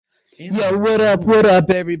Yo, what up,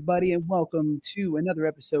 everybody, and welcome to another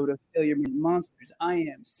episode of Failure Made Monsters. I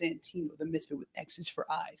am Santino, the misfit with X's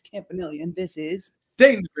for eyes, Campanelli, and this is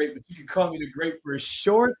Dayton's great, but you can call me the great for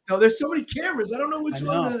short. No, there's so many cameras. I don't know which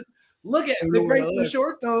one to look at. The great for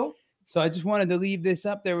short, though. So I just wanted to leave this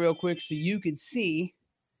up there real quick so you could see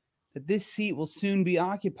that this seat will soon be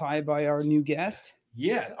occupied by our new guest.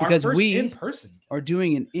 Yeah, because our first we in person are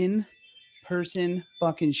doing an in-person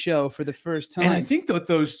fucking show for the first time. And I think that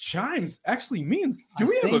those chimes actually means, do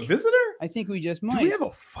we have a visitor? I think we just might. Do we have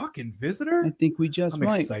a fucking visitor? I think we just I'm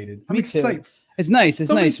might. excited. Me I'm too. excited. It's nice. It's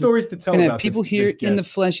so nice. Many stories to tell Gonna about have people this, here this in the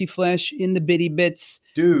guest. fleshy flesh, in the bitty bits,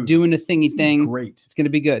 dude, doing a thingy thing. Great. It's gonna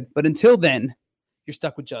be good. But until then, you're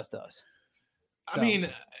stuck with just us. So, I mean,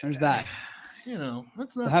 there's that. You know,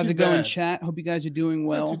 that's not so how's too it going, bad. chat? Hope you guys are doing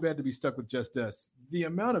well. It's not too bad to be stuck with just us. The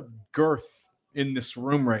amount of girth in this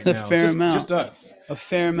room right a now, fair amount, just us, a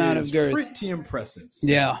fair amount of girth. Pretty impressive.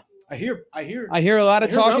 Yeah, I hear a lot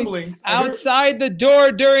of talking rumblings. outside the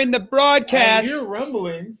door during the broadcast. I hear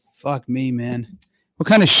rumblings. Fuck me, man. What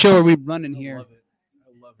kind of show are we running here? I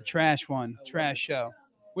love it. A trash one, trash show.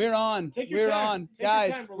 We're on. We're on,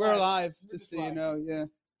 guys. We're live. Just so you know, yeah.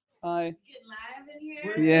 Hi. Getting live in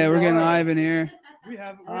here? Yeah, we're getting live in here. We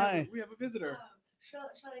have Hi. a visitor. Shall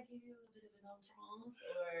I give you a bit of an entrance,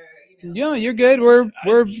 or Yeah, you're good.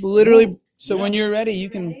 We're literally. So when you're ready,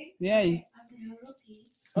 you can. Yeah,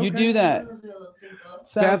 you do that.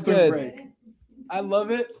 Sounds good. Break. I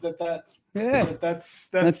love it. That's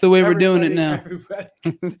the way we're doing it now. Everybody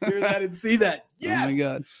can hear that and see that. Yes! Oh my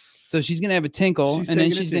god. So she's gonna have a tinkle, and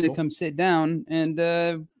then she's gonna come sit down,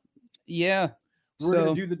 and yeah. We're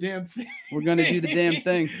gonna do the damn thing. We're gonna do the damn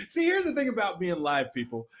thing. See, here's the thing about being live,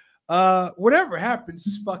 people. Whatever happens,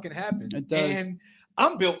 just fucking happens. It does. And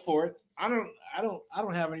I'm built for it. I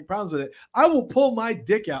don't have any problems with it. I will pull my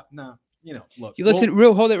dick out. Nah, you know, look. You listen,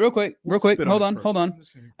 hold it real quick. Hold on.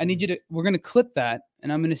 First. I need you to. We're gonna clip that,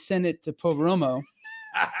 and I'm gonna send it to Povoromo.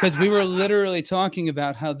 Because we were literally talking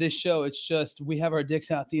about how this show, it's just we have our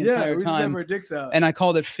dicks out the entire we time. just have our dicks out. And I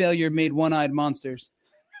called it Failure Made One-Eyed Monsters.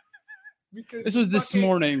 Because this was this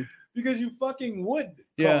morning. Because you fucking would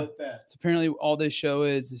call it that. So apparently all this show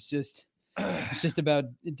is just about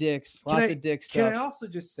dicks. Lots of dick stuff. Can I also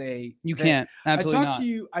just say you can't. Absolutely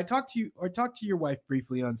not. I talked to your wife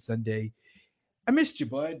briefly on Sunday. I missed you,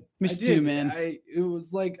 bud. Missed you too, man. I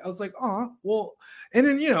was like, oh, well, and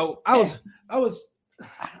then I was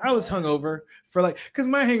hungover for because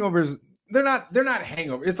my hangovers, they're not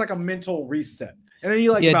hangover. It's like a mental reset. And then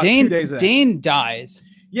you about 2 days of that. Dane dies.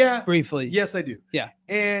 Yeah. Briefly. Yes, I do. Yeah.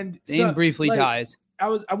 And Dane briefly dies. I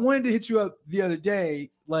wanted to hit you up the other day,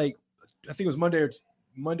 I think it was Monday.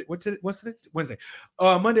 What's it? Wednesday.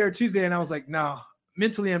 Monday or Tuesday, and I was like, nah,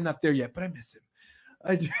 mentally I'm not there yet, but I miss him.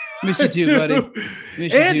 I miss you too, buddy.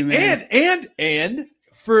 Miss you too, man. And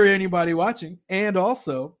for anybody watching, and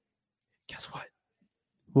also, guess what?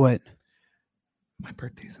 What? My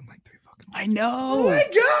birthday's in 3 fucking weeks. I know. Oh my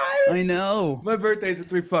god! I know. My birthday's in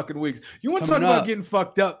 3 fucking weeks. You want to talk about getting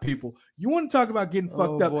fucked up, people? You want to talk about getting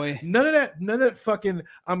fucked up? Boy. None of that fucking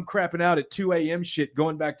I'm crapping out at 2 a.m. shit,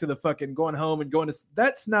 going back to the fucking going home and going to.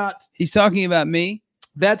 That's not. He's talking about me.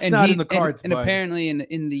 That's not in the cards. And apparently,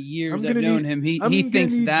 in the years I've known him, he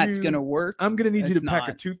thinks that's gonna work. I'm gonna need you to pack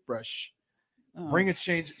a toothbrush. Oh. Bring a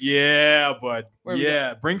change. Yeah, bud.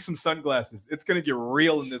 Where bring some sunglasses. It's gonna get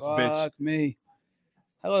real in this bitch. Fuck me.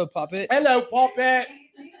 Hello, Puppet. Hello, Puppet.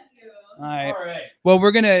 All right. All right. Well,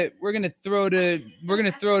 we're gonna throw to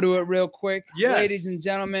it real quick. Yes. Ladies and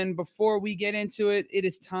gentlemen, before we get into it, it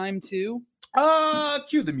is time to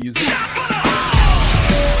cue the music.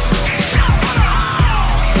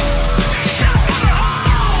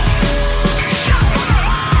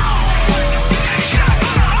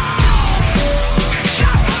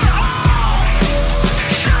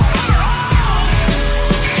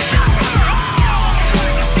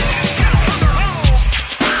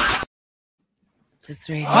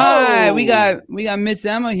 Hi, we got Miss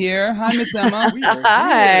Emma here. Hi, Miss Emma.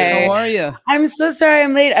 Hi. How are you? I'm so sorry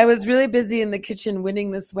I'm late. I was really busy in the kitchen winning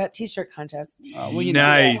this wet t-shirt contest. Well, you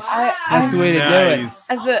nice. know, that's the way to do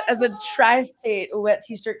it. As a tri-state wet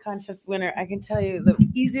t-shirt contest winner, I can tell you the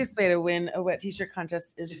easiest way to win a wet t-shirt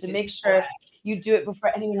contest is to make sure you do it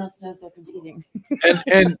before anyone else knows they're competing.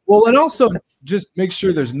 and also just make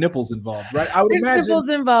sure there's nipples involved, right? I would imagine nipples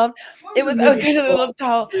involved. It was okay to the little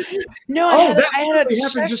towel. No, I had a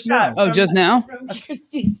happened just now. Oh, just now? From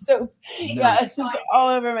Christie's soap. Yeah, it's just all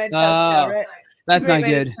over my chest. Right? That's not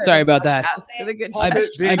good. Sorry about that.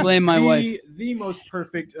 I blame my wife. The most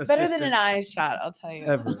perfect assistant. Better than an eye shot, I'll tell you.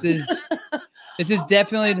 Ever. This is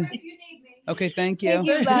definitely. If you need me. Okay, thank you. Thank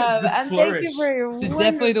you, love. The And thank you flourish. for your This is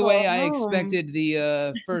definitely the way I wonderful home. expected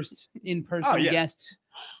the first in-person Oh, yeah. guest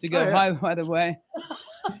to go. Oh, yeah. Hi, by the way.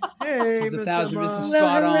 Hey, This is Miss 1,000. This is Emma.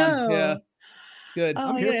 spot Hello, on. Yeah, hello. it's good. Oh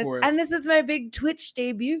I'm my here goodness. for it. And this is my big Twitch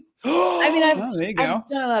debut. I mean, Oh, there you go. I've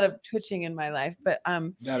done a lot of twitching in my life, but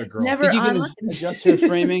Not a girl. never Think you can online. adjust her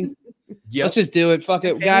framing? Yep. Let's just do it. Fuck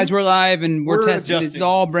it, Okay. guys. We're live and we're We're testing. It's adjusting.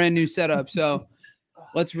 all brand new setup. So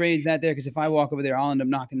let's raise that there because if I walk over there, I'll end up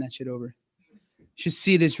knocking that shit over. You should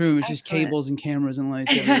see this room. It's just Excellent. cables and cameras and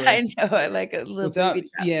lights everywhere. I know. I like a little What's up? baby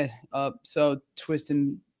trap. Yeah. So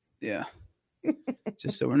twisting. Yeah.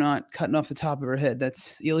 Just so we're not cutting off the top of her head.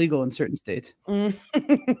 That's illegal in certain states. Mm.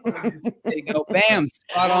 There you go. Bam.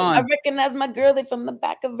 Spot I on. recognize my girlie from the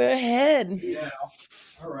back of her head. Yeah.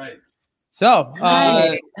 All right. So,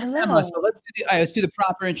 Hi. Emma, Hello. so let's do the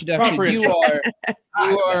proper introduction. Proper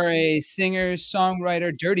You are a singer,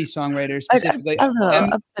 songwriter, dirty songwriter specifically. I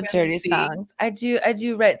love Em- the dirty MC. songs. I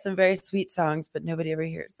do write some very sweet songs, but nobody ever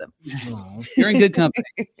hears them. Aw, You're in good company.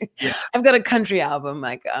 I've got a country album,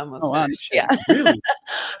 like almost. Oh, wow, finished. shit. Yeah, really?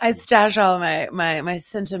 I stash all my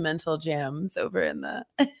sentimental jams over in the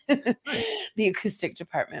the acoustic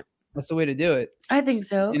department. That's the way to do it. I think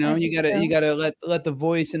so. You know, I you think gotta so. let the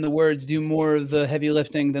voice and the words do more of the heavy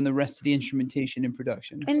lifting than the rest of the instrumentation in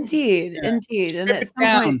production. Indeed, Yeah. indeed. And Strip at it some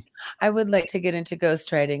point, down. I would like to get into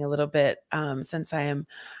ghostwriting a little bit, since I am,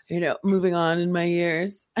 moving on in my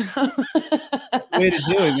years. That's the way to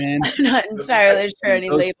do it, man. I'm not entirely sure any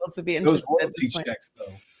Those- labels would be Those interested at royalty this point. checks,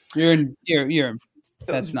 though. You're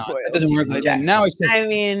that's Those not that doesn't work like that. royalties. Now it's just I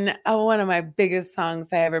mean, one of my biggest songs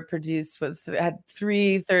I ever produced had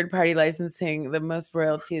 3 third-party licensing, the most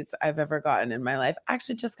royalties I've ever gotten in my life. I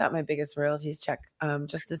actually just got my biggest royalties check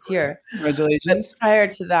just this year. But congratulations. prior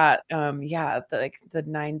to that, the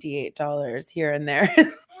 $98 here and there.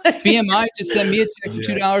 BMI just sent me a check for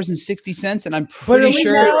Yeah. $2.60, and I'm But at pretty least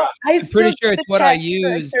sure you're- I'm pretty sure it's what I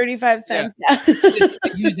used. 35 cents. Yeah.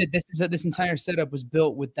 I used it. This entire setup was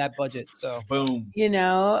built with that budget. So Boom.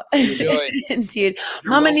 Enjoy. Indeed. You're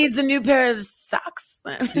Mama welcome. needs a new pair of socks.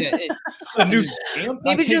 yeah, A new stamp.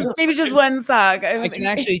 maybe just one sock. I can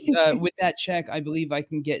actually with that check, I believe I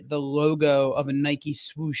can get the logo of a Nike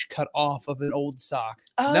swoosh cut off of an old sock,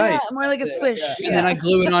 Oh, Nice. yeah, more like a That's it, swish. yeah. And then I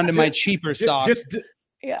glue it onto my cheaper Ju- sock. Just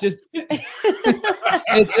Just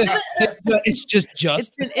it's just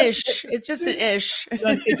It's an ish. It's just an ish.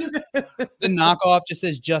 the knockoff just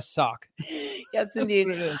says just sock. Yes, indeed.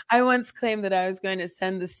 I once claimed that I was going to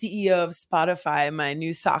send the CEO of Spotify my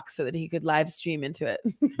new sock so that he could live stream into it.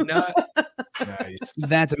 not nice.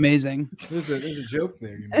 That's amazing. There's a joke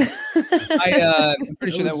there. You know? I'm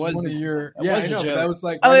pretty sure that was one the- of your. that Yeah, was I the know. joke. That was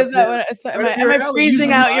like. Oh, right is up that your- what? So right am up I your alley. freezing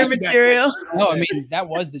Using out your my back material? question. No, I mean that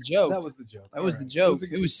was the joke. That was the joke. That was the Alright. joke. a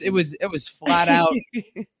good It was flat out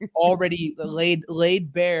already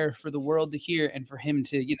laid bare for the world to hear and for him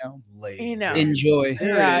to late. enjoy.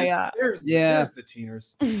 There Yeah, it is. yeah. There's the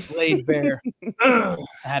teeners. Laid bare. It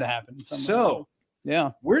had to happen. So,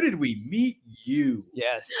 yeah. where did we meet you?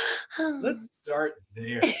 Yes. Let's start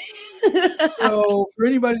there. So, for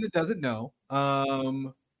anybody that doesn't know,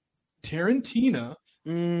 Tarantina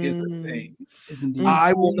is a thing. Is indeed.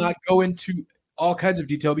 I will not go into all kinds of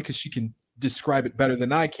detail because she can describe it better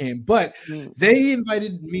than I can, but Mm. they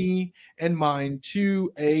invited me and mine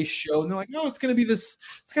to a show, and they're like, "Oh, it's gonna be this.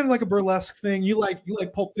 It's kind of like a burlesque thing. You like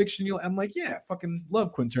Pulp Fiction? I'm like, yeah, fucking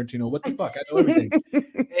love Quentin Tarantino. What the fuck? I know everything."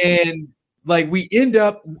 And like, we end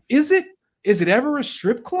up. Is it ever a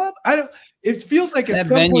strip club? I don't. It feels like at That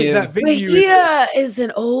some point venue. that venue. is- Bahia is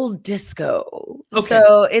an old disco. Okay.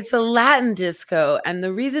 So it's a Latin disco. And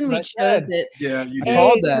the reason we Right chose there. it, Yeah, you I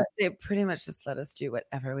called A, that. 'cause they pretty much just let us do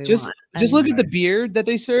whatever we Just want. Just And- look at the Nice. beard that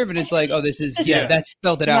they serve, and it's like, oh, this is Yeah. that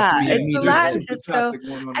spelled it out for Yeah, me it's a immediately. Latin super disco, topic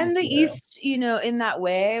going on and with the that. East, in that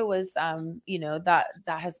way was that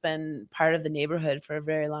has been part of the neighborhood for a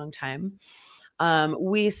very long time.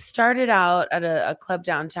 We started out at a club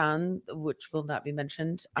downtown, which will not be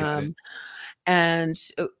mentioned. Got it. And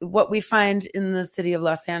what we find in the city of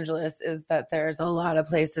Los Angeles is that there's a lot of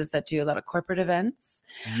places that do a lot of corporate events.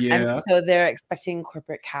 Yeah. And so they're expecting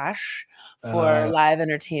corporate cash for live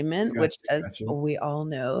entertainment, which, gotcha, as gotcha. we all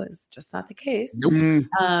know, is just not the case. Nope.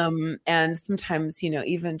 And sometimes,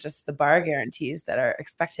 even just the bar guarantees that are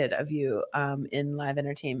expected of you in live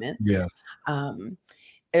entertainment Yeah.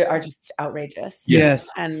 are just outrageous. Yes.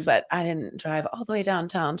 But I didn't drive all the way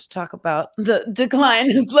downtown to talk about the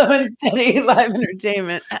decline in slow and steady live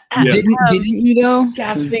entertainment. Didn't you though?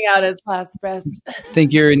 Gasping out his last breath.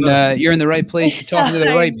 Think you're in the right place. You're talking to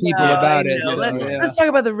the right people about it. know. So, Let's talk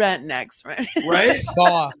about the rent next, right? Right?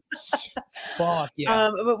 Fuck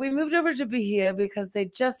yeah. But we moved over to Bahia because they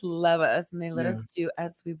just love us and they let us do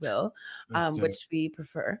as we will, which we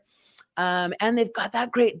prefer. And they've got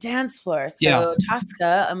that great dance floor. So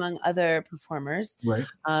Tosca, among other performers,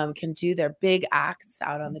 can do their big acts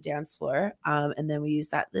out on the dance floor. And then we use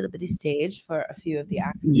that little bitty stage for a few of the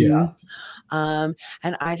acts as well.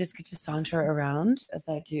 And I just get to saunter around as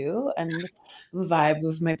I do and vibe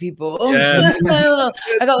with my people. Yes.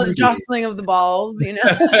 I got the jostling of the balls, you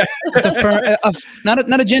know.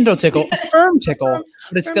 Not a gentle tickle, a firm tickle,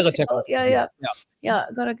 but it's still a tickle. Yeah,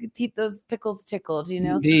 gotta keep those pickles tickled, you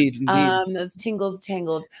know. Indeed. Those tingles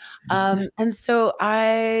tangled. And so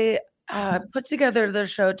I put together the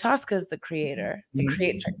show. Tosca is the creator, the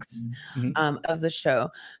creatrix of the show.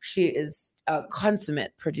 She is a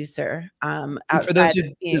consummate producer. For those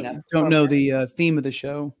who don't know the theme of the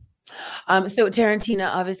show. So Tarantina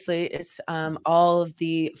obviously is all of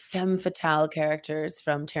the femme fatale characters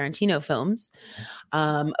from Tarantino films,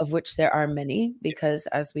 of which there are many, because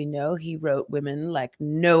as we know, he wrote women like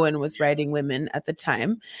no one was writing women at the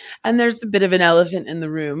time. And there's a bit of an elephant in the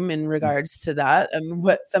room in regards to that and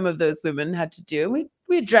what some of those women had to do. We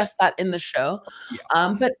address that in the show.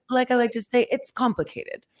 But like I like to say, it's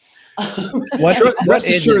complicated. Rest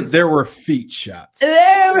assured, there were feet shots.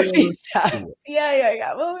 There were feet shots.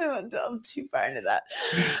 Yeah. Well, we won't delve too far into that.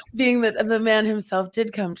 Being that the man himself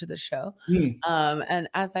did come to the show. And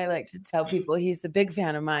as I like to tell people, he's a big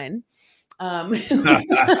fan of mine. It's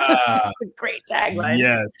a great tagline.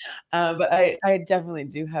 Yes. But I definitely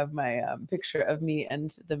do have my picture of me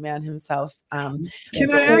and the man himself. Can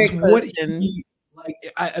I ask what he, like?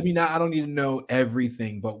 I mean, I don't need to know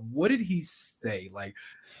everything, but what did he say?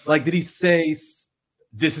 Like, did he say,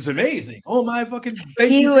 "This is amazing"? Oh my fucking!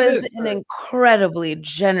 He was an incredibly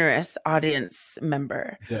generous audience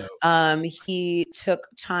member. He took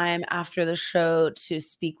time after the show to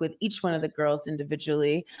speak with each one of the girls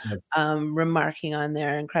individually, remarking on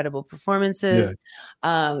their incredible performances.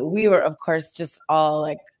 We were, of course, just all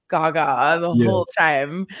like gaga the whole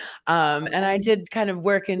time. And I did kind of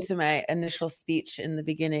work into my initial speech in the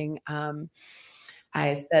beginning.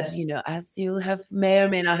 I said, you know, as you may or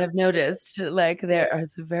may not have noticed, like there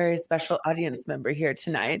is a very special audience member here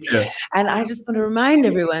tonight. And I just want to remind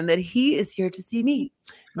everyone that he is here to see me,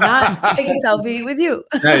 not take a selfie with you.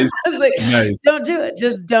 I was like, don't do it.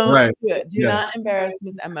 Just don't do it. Do not embarrass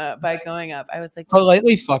Miss Emma by going up. I was like,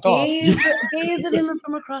 politely fuck off. Gaze at him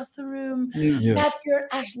from across the room. Pat your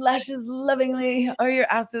lashes lovingly or your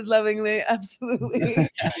asses lovingly. Absolutely.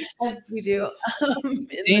 Yes, we do.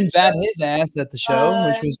 Dean bat his ass at the show,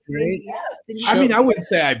 which was great. I mean, I wouldn't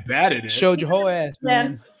say I batted it. Showed your whole ass.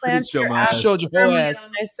 Showed your whole ass.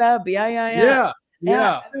 My sub.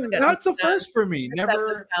 Yeah. That's a first for me.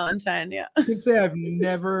 Never Valentine. I can say I've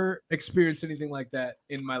never experienced anything like that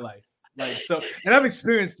in my life. Like so, and I've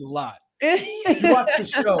experienced a lot. If you watch the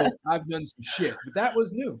show, I've done some shit, but that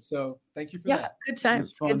was new. So thank you for that. Good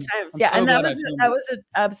times. Good times. And that was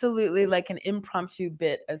absolutely like an impromptu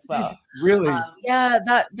bit as well. Really?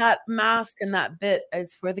 That mask and that bit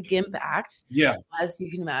is for the GIMP act. Yeah. As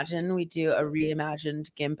you can imagine, we do a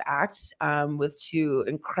reimagined GIMP act with two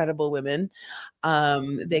incredible women.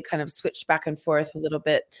 They kind of switch back and forth a little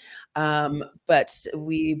bit, but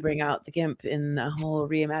we bring out the GIMP in a whole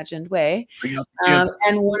reimagined way.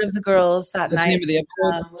 And one of the girls that night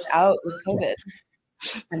was out with COVID.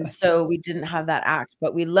 And so we didn't have that act,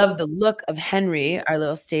 but we love the look of Henry, our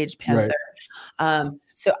little stage panther.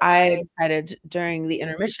 So I decided during the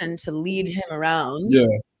intermission to lead him around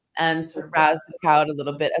and sort of razz the crowd a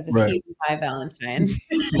little bit as if he was my Valentine.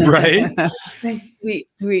 My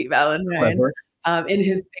sweet Valentine. In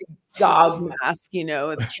his big dog mask, you know,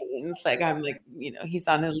 with chains. Like I'm like, you know, he's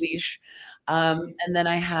on a leash. And then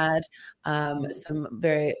I had some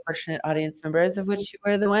very fortunate audience members, of which you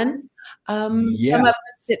were the one. Come up and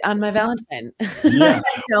sit on my Valentine.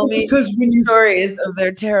 Tell me stories of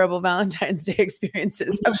their terrible Valentine's Day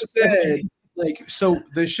experiences. Like, so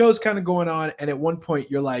the show's kind of going on, and at one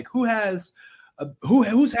point you're like, who's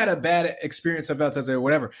had a bad experience of Valentine's Day or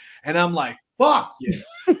whatever? And I'm like, fuck yeah.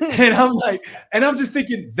 and I'm just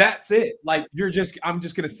thinking, that's it. Like, I'm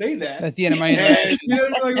just gonna say that. That's the end of my and, you know,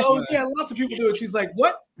 like, oh yeah, lots of people do it. She's like,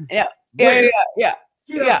 what? Yeah. Get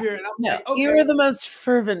up here. And I'm like, okay. You were the most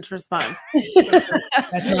fervent response.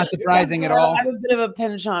 That's not surprising at all. I have a bit of a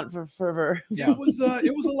penchant for fervor. Yeah, it was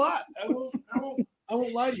a lot. I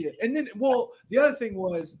won't lie to you. And then, well, the other thing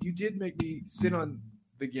was you did make me sit on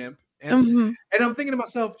the GIMP. And I'm thinking to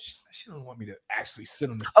myself, she doesn't want me to actually sit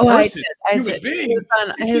on this person. I did. He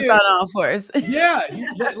was on all fours. Yeah,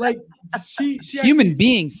 like she Human actually,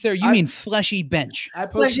 being, sir. You mean fleshy bench? I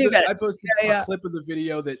posted bench. a clip of the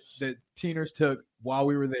video that Teeners took while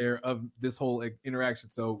we were there of this whole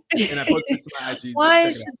interaction. So, and I posted it to my IG. Why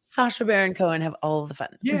should Sacha Baron Cohen have all of the fun?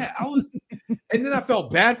 Yeah, I was, and then I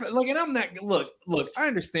felt bad for like, and I'm not. Look. I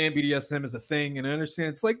understand BDSM is a thing, and I understand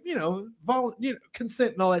it's like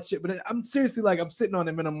consent and all that shit. But I'm seriously like, I'm sitting on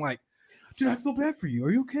him, and I'm like, dude, I feel bad for you.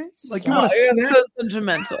 Are you okay? Like, you want to snap? So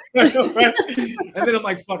sentimental. Right? And then I'm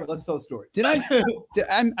like, fuck it, let's tell the story. I feel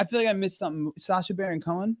like I missed something. Sacha Baron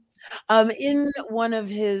Cohen. In one of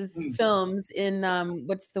his films, in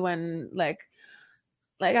what's the one like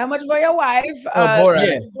how much for your wife?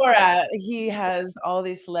 Borat. Borat. He has all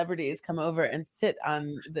these celebrities come over and sit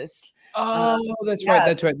on this. That's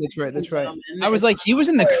right. I was like, he was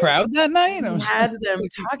in the crowd that night. He had them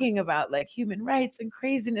talking about like human rights and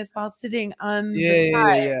craziness while sitting on the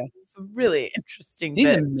side. Yeah. It's a really interesting. He's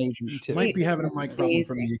bit. amazing too. Might be having a mic problem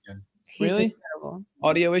from me again. He's Really? incredible.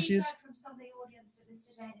 Audio issues From some of the audience that this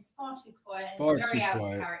today is far too quiet. Far It's very too out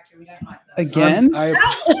quiet. of character. We don't like that.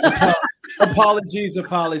 again.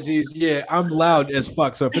 Apologies. Yeah, I'm loud as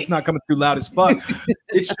fuck. So if it's not coming through loud as fuck,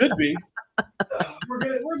 it should be.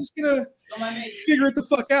 We're just gonna figure it the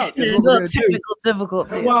fuck out. Is what we're gonna do. Technical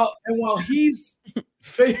difficulties. And while he's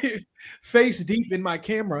face deep in my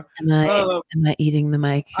camera, Am I eating the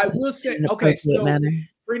mic? I will say, in an okay, appropriate so manner?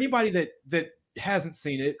 for anybody that hasn't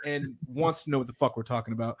seen it and wants to know what the fuck we're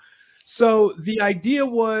talking about, so the idea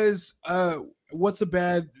was, what's a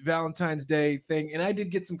bad Valentine's Day thing? And I did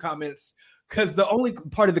get some comments because the only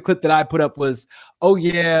part of the clip that I put up was, oh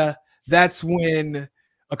yeah, that's when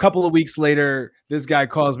a couple of weeks later, this guy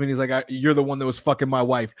calls me and he's like, you're the one that was fucking my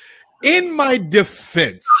wife. In my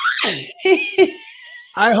defense,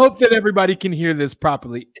 I hope that everybody can hear this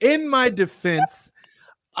properly. In my defense,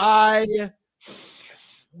 I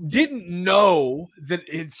didn't know that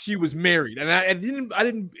she was married, and I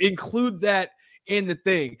didn't include that in the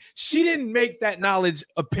thing. She didn't make that knowledge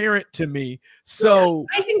apparent to me. So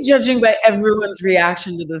I think judging by everyone's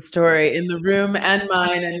reaction to the story in the room and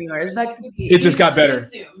mine and yours, that could be it just got better.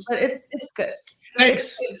 but it's good.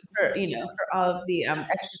 Thanks. For for all of the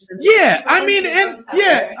extras. Yeah, I mean, and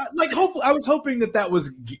yeah, like hopefully, I was hoping that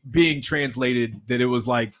was being translated. That it was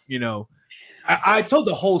like, I told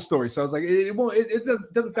the whole story, so I was like,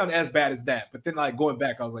 it doesn't sound as bad as that. But then, like going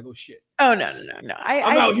back, I was like, oh shit. Oh no.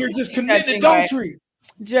 I'm out here just committing adultery.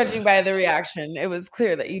 Judging by the reaction, it was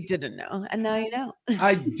clear that you didn't know, and now you know.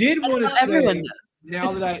 I did want to say, Everyone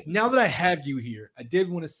knows. now that I have you here, I did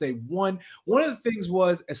want to say one of the things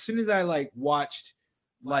was, as soon as I like watched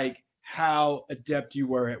like how adept you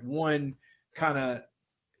were at one kind of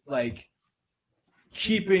like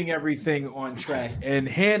keeping everything on track and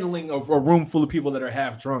handling a room full of people that are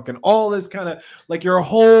half drunk and all this kind of like your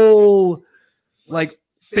whole like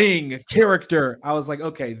character. I was like,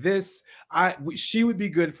 okay, she would be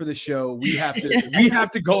good for the show. We have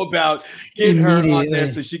to go about getting her on there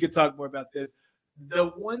so she could talk more about this. The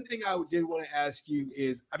one thing I did want to ask you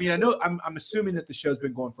is, I mean, I know I'm assuming that the show's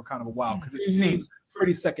been going for kind of a while because it seems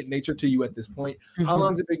pretty second nature to you at this point. How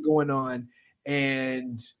long has it been going on?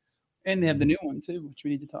 And they have the new one too, which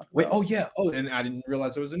we need to talk about. Wait, oh yeah. Oh, and I didn't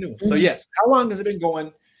realize there was a new one. So yes, how long has it been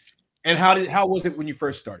going? And how was it when you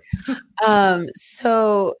first started?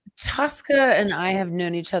 So Tosca and I have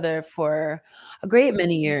known each other for a great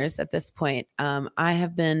many years at this point. I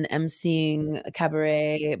have been emceeing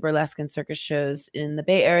cabaret, burlesque, and circus shows in the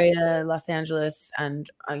Bay Area, Los Angeles, and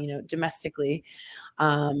domestically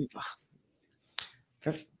for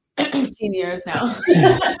 15 years now.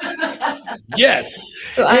 Yes.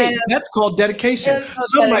 So that's called dedication.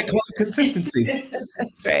 Some might call it consistency.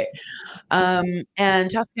 That's right.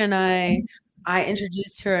 And Tosca and I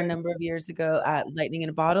introduced her a number of years ago at Lightning in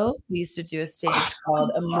a Bottle. We used to do a stage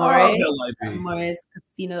called Amore's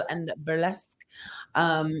Casino and Burlesque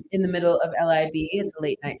in the middle of LIB. It's a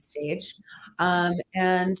late night stage. And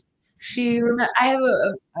I have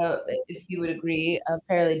if you would agree, a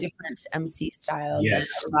fairly different MC style than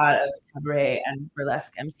a lot of cabaret and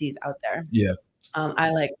burlesque MCs out there. Yeah. I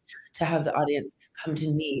like to have the audience come to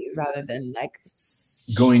me rather than like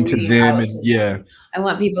going to them, and I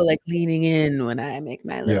want people like leaning in when I make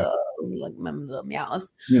my little my little meows.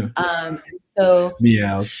 Yeah. So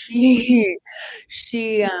meows. She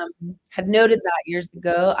had noted that years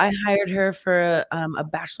ago. I hired her for a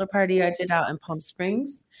bachelor party I did out in Palm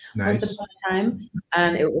Springs once upon a time,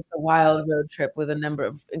 and it was a wild road trip with a number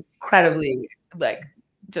of incredibly like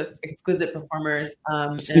just exquisite performers.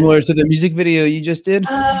 Similar to the music video you just did.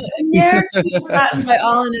 Near to be forgotten by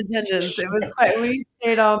all in attendance. It was quite. We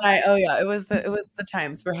stayed all night. Oh yeah, it was the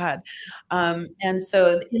times we had. And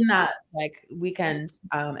so in that like weekend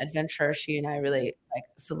adventure, she and I really like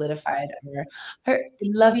solidified our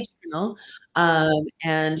love eternal.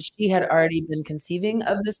 And she had already been conceiving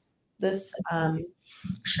of this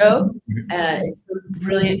show, and it's a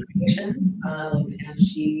brilliant creation. And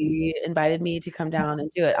she invited me to come down and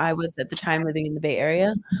do it. I was at the time living in the Bay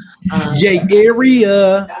Area.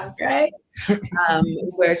 Area. That's right.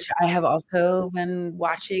 Which I have also been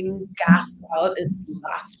watching gasp out its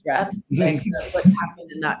last breath, like what's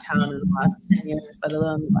happened in that town in the last 10 years, let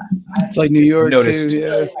alone the last 5. It's like New York Noticed. too.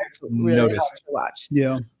 Yeah. Really hard to watch.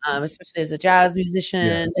 Yeah. Especially as a jazz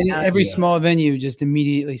musician. And every Yeah. small venue just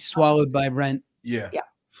immediately swallowed by rent. Yeah.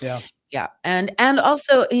 Yeah. And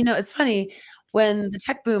also, you know, it's funny when the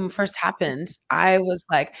tech boom first happened, I was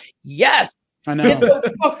like, yes, I get know.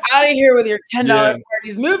 the fuck out of here with your $10 Yeah.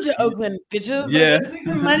 parties. Move to Oakland, bitches. Like, Yeah. let's make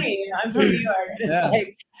some money. I'm from New York. It's Yeah.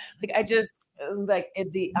 like I just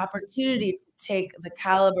the opportunity to take the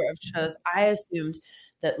caliber of shows. I assumed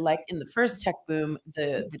that like in the first tech boom,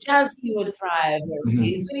 the jazz scene would thrive. There would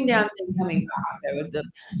be swing dancing coming back. The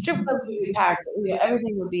strip clubs would be packed.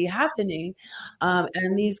 Everything would be happening.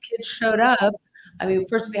 And these kids showed up. I mean,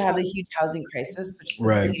 first we had a huge housing crisis, which the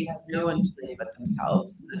Right. city has no one to blame but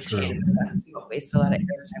themselves. The True. chain of events, we won't waste a lot of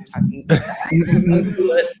airtime talking about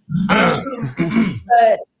that.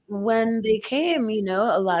 But when they came, you know,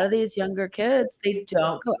 a lot of these younger kids, they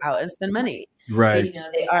don't go out and spend money. Right. You know,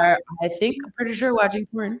 they are, I think, I'm pretty sure watching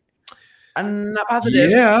porn. I'm not positive,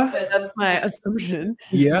 Yeah. but that's my assumption.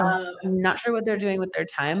 Yeah. I'm not sure what they're doing with their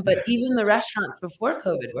time, but even the restaurants before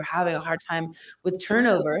COVID were having a hard time with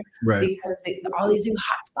turnover Right. because all these new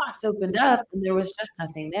hot spots opened up and there was just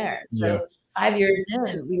nothing there. So Yeah. 5 years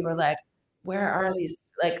in, we were like, where are these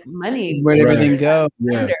like money? Where'd Right. everything go?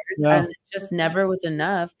 Yeah. vendors? Yeah. And it just never was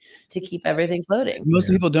enough to keep everything floating. Most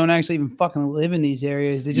Yeah. people don't actually even fucking live in these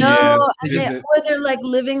areas. They just Yeah. No, Is it- or they're like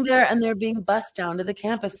living there and they're being bussed down to the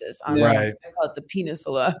campuses on Yeah. Right. I call it the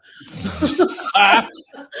peninsula.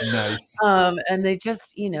 Nice. And they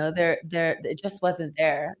just, you know, it just wasn't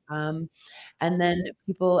there. And then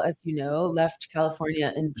people, as you know, left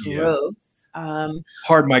California in Yeah. droves.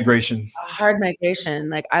 Hard migration. A hard migration.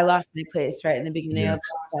 Like I lost my place right in the beginning Yeah. of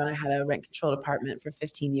lockdown. I had a rent controlled apartment for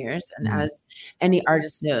 15 years. And Mhm. as any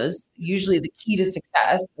artist knows, usually the key to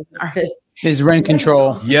success as an artist, is rent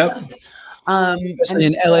control, Yep. especially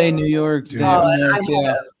in and LA, so- New York. Dude. Oh, and North,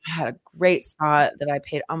 yeah. I had a great spot that I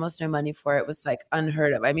paid almost no money for. It was like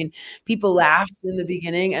unheard of. I mean, people laughed in the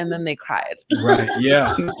beginning and then they cried. Right.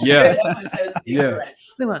 Yeah. Yeah. Yeah.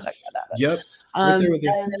 We won't talk about that. But, Yep. Right there with you.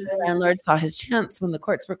 and then the landlord saw his chance when the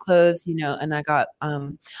courts were closed, you know, and I got,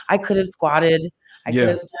 I could have squatted. I Yeah. could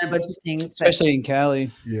have done a bunch of things. But, Especially in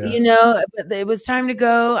Cali. Yeah. you know, but it was time to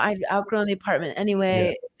go. I'd outgrown the apartment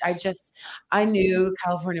anyway. I knew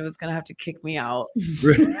California was going to have to kick me out. I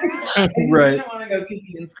just Right. didn't want to go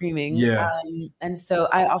kicking and screaming. Yeah. And so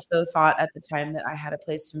I also thought at the time that I had a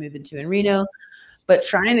place to move into in Reno, but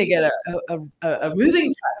trying to get a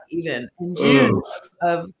moving truck even in June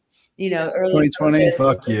of you know, early 2020. COVID,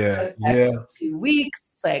 Fuck it was yeah. just like Yeah. 2 weeks,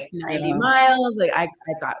 like 90 Yeah. miles. Like I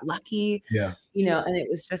got lucky. Yeah. You know, and it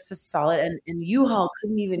was just a solid and U-Haul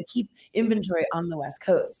couldn't even keep inventory on the West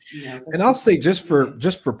Coast, you know. 'cause And I'll say just for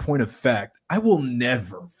point of fact, I will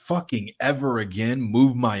never fucking ever again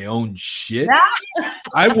move my own shit.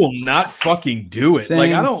 I will not fucking do it. Like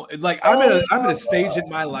I Same. don't like I'm at a stage in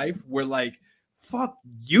my life where like fuck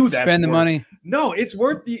you that's Spend the worth- money. No, it's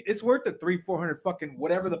worth the 300-400 fucking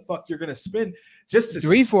whatever the fuck you're gonna spend just to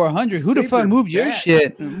 300-400. Who the save fuck your moved your gas.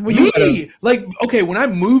 shit? Well, you gotta- Me! Like okay, when I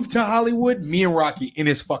moved to Hollywood, me and Rocky in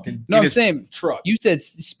his fucking No, in I'm his saying truck. you said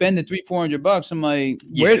spend the $300-400. I'm like,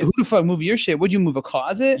 Yeah. who the fuck moved your shit? Would you move a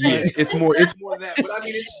closet? Yeah, Like, it's more than that. But I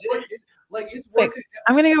mean, it's Like, worth it.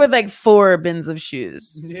 I'm gonna go with like 4 bins of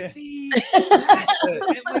shoes. Yeah. See, and,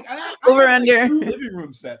 like, I Over got, like, under. 2 living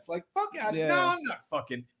room sets. Like, fuck out. Yeah. No, I'm not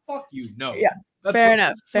fucking. Fuck you. No. Yeah, That's fair what-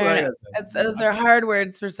 enough. that's Fair what I enough. gotta say. Those are hard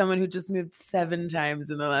words for someone who just moved 7 times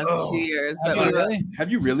in the last Oh, 2 years. have But you like, really?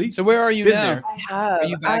 Have you really? So where are you Been now? there. I have. Are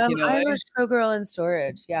you back in I'm LA? a showgirl in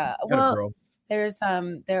storage. Yeah. Atta Well, girl. there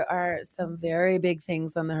are some very big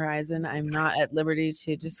things on the horizon. I'm not at liberty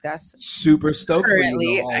to discuss. Super stoked for Currently,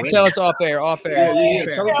 you. though, already. Tell us off air. Off air. Yeah, yeah, yeah. Off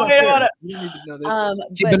air. Tell us Yeah, off we don't air. wanna- You don't need to know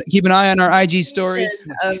this. But Keep an eye on our IG stories.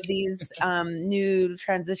 of these new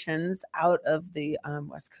transitions out of the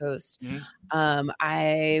West Coast. Mhm.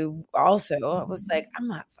 I also was like, I'm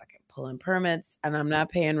not fucking pulling permits, and I'm not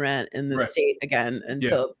paying rent in the Right. state again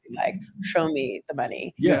until like show me the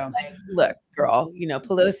money. Yeah. Like, look, girl, you know,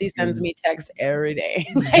 Pelosi sends me texts every day.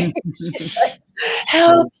 Like, she's like,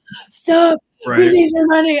 help, stop. We Right. need your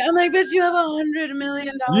money. I'm like, bitch, you have $100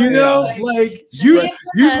 million. You know, like you Spread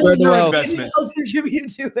the your wealth. investments. I'll contribute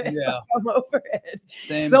to it. Yeah. I'm over it.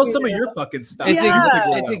 Same. Sell some of your fucking stuff. It's, Yeah.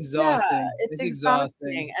 it's exhausting. Yeah, it's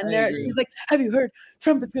exhausting. And I there, agree. she's like, have you heard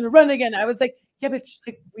Trump is going to run again? I was like, yeah, bitch,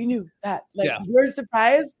 like we knew that. Like Yeah. you're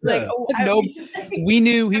surprised. Like, Yeah. oh, Nope. We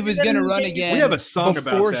knew he was going to run Everybody- again. We have a song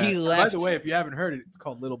before about that. he By left. the way, if you haven't heard it, it's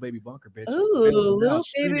called Little Baby Bunker, bitch. It's Ooh, available now, Little Baby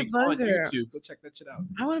streaming on Bunker. YouTube. Go check that shit out.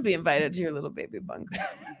 I want to be invited to your little baby bunker.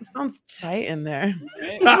 It sounds tight in there.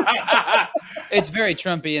 It's very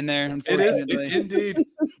Trumpy in there, It is unfortunately. indeed.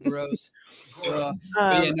 Gross. But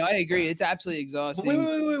yeah, Um, no, I agree. It's absolutely But exhausting.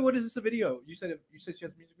 wait. What is this a video? You said she has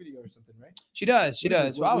a music video or something, right? She does. She What is it?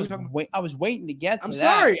 does. What Well, are we talking about? I was waiting to get to I'm that.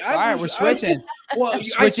 sorry. All right, we're switching. Well, I'm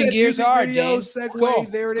switching gears hard, James. Segue, It's cool.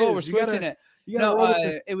 there It's it cool. is. We're switching it. You gotta No, roll with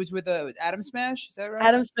the- it was with Adam Smash. Is that right?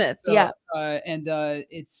 Adam Smith. So, Yeah. and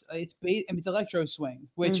it's it's electro swing,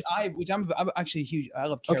 which I'm actually huge. I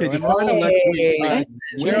love Caro Okay, Emerald. define electro. Hey.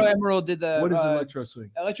 Wait, Caro Emerald did the what is electro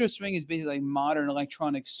swing? Electro swing is basically like modern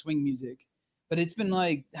electronic swing music, but it's been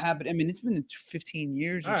like happening. I mean, it's been 15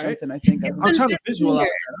 years or All right. something. I think. I'm trying to visualize.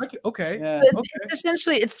 years. That. Okay. Yeah. So it's, Okay. it's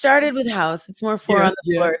essentially, it started with house. It's more four Yeah, on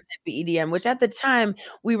the yeah. floor type of EDM, which at the time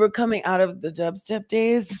we were coming out of the dubstep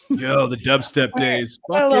days. Yo, the dubstep days.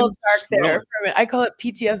 I got a little Fucking dark there swell. for a minute. I call it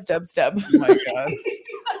PTS dubstep. Oh my god.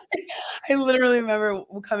 I literally remember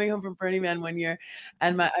coming home from Burning Man one year,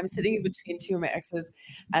 and I'm sitting in between two of my exes,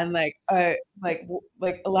 and like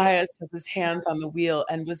Elias has his hands on the wheel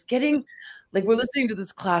and was getting like, we're listening to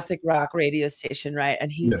this classic rock radio station, right?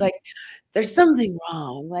 And he's Yeah. like, "There's something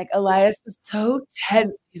wrong." Like Elias was so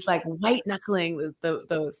tense, he's like white knuckling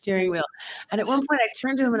the steering wheel. And at one point, I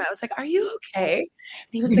turned to him and I was like, "Are you okay?" And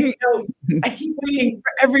he was like, "No, I keep waiting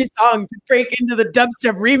for every song to break into the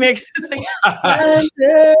dubstep remix." It's like,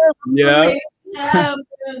 Yeah.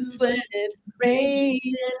 happens when it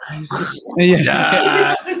rains.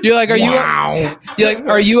 Yeah. You're like, are you? Wow. You're like,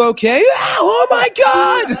 are you okay? Oh my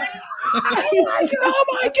god! Oh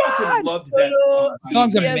my I god! love that song.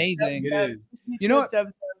 Song's Yes, amazing. It is. You know what?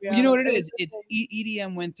 Dubstep, You know what it yeah. is? It's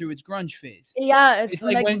EDM went through its grunge phase. Yeah, It's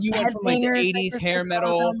like when you went from like the headbangers, 80s like, hair Chris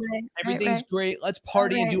metal, Brown, right, Everything's right. great. Let's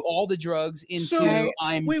party and Right. do all the drugs into So-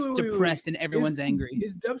 I'm wait, wait. depressed and everyone's Is- angry.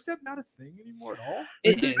 Is dubstep not a thing anymore at all?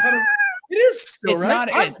 It is. It is still, It's right?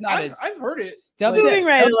 not- I've- it's not I've, as- I've heard it. Dubstep, Moving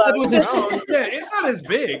right dubstep along. was Yeah, it's not as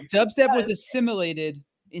big. dubstep was assimilated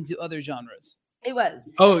into other genres. It was.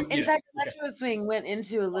 Oh, In yes. fact, electro swing went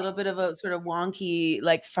into a little bit of a sort of wonky,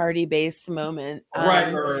 like farty bass moment. Right,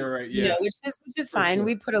 um, right. You Yeah. know, which is For fine. sure.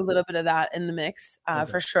 We put a little bit of that in the mix Okay.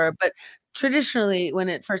 for sure. But traditionally, when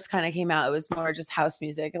it first kind of came out, it was more just house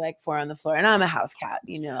music, like four on the floor. And I'm a house cat.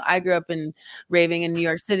 You know, I grew up in raving in New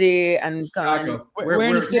York City and going. Chicago. Where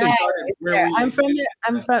in the city? Where Yeah, were you? I'm from there.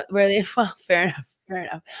 I'm from where they. Well, fair enough. Fair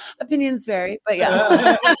enough. Opinions vary, but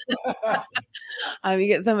yeah. You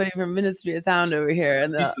get somebody from Ministry of Sound over here,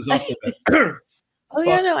 and Pizza's also better. oh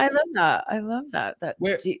yeah, no, I love that. I love that.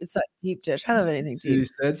 Where- It's that deep dish. I love anything She deep.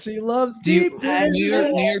 said she loves Do you, deep I New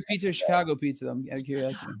dish. York pizza or Chicago pizza? I'm out of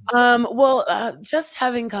curiosity. Well, just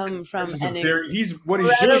having come from This is a an very- what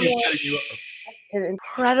he's doing is setting you up. an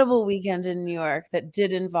incredible weekend in New York that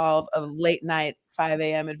did involve a late night 5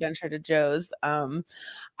 a.m. adventure to Joe's. I'm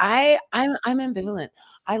ambivalent.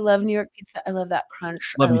 I love New York pizza. I love that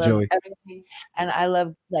crunch. Love I you, love Joey. everything. And I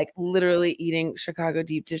love like literally eating Chicago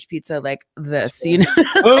deep dish pizza like this, you know?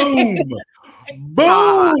 Boom!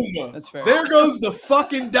 Boom! That's fair. There goes the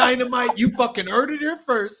fucking dynamite. You fucking heard it here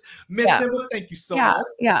first. Miss Yeah. Emma, thank you so Yeah, much.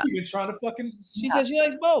 yeah. You've been trying to fucking. She said she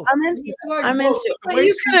likes both. I'm into it. like I'm both, into it. but the But way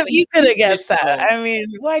you she could have eats guessed it, that. though. I mean,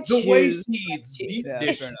 why The way choose? she eats Choose. deep Yeah,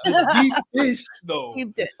 dish. fair Deep dish, though.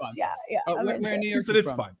 Deep dish. It's fine. Yeah, yeah. I'm Where into in it. New York? But you it's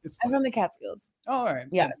from? fine. It's I'm fine. from the Catskills. Oh, all right.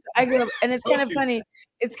 Yeah, I grew up, and it's kind of Okay. funny.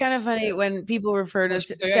 It's kind of funny when people refer to Well,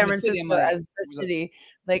 so San yeah, the city, I'm Francisco like, as the was a- city.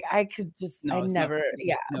 Like I could just, No, I it's not never, the city.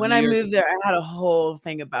 yeah. No, When New I York moved is- there, I had a whole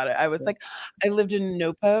thing about it. I was like, I lived in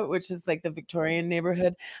Nopa, which is like the Victorian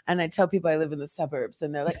neighborhood, and I tell people I live in the suburbs,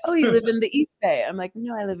 and they're like, "Oh, you live in the East Bay?" I'm like,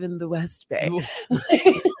 "No, I live in the West Bay." and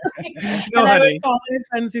No, I would honey. call my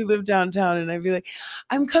friends who live downtown, and I'd be like,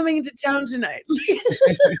 "I'm coming into town tonight."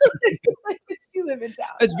 You live in town.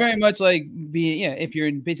 It's very much like being, yeah, if you're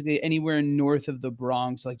in basically anywhere north of the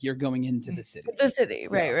Bronx, like you're going into the city. The city,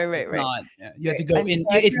 right, Yeah, right. It's not, yeah, you have to Right. go And in. so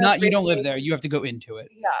I It's grew up not, you don't live raving- there. You have to go into it.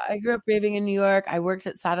 Yeah, I grew up raving in New York. I worked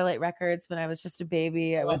at Satellite Records when I was just a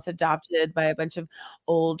baby. I was adopted by a bunch of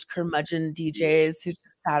old curmudgeon DJs who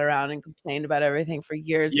just sat around and complained about everything for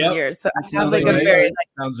years Yep. and years. So it Sounds sounds like like a right. very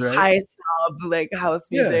Sounds right. high snob, like house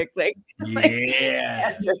Yeah. music, like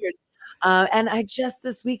Yeah. standard. And I just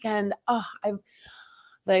this weekend, I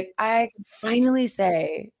can finally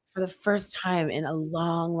say for the first time in a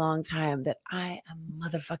long, long time that I am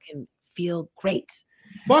motherfucking feel great.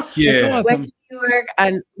 Fuck That's yeah. awesome. Went to New York,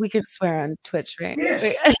 and we can swear on Twitch, right? Yeah.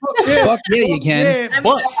 Fuck yeah, you can. Yeah,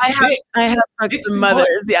 butts. I have fucked Dicks some and mothers.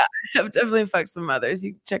 butts. Yeah, I have definitely fucked some mothers.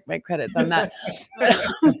 You can check my credits on that.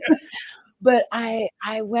 But I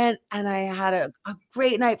went and I had a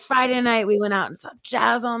great night. Friday night, we went out and saw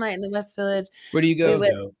jazz all night in the West Village. Where do you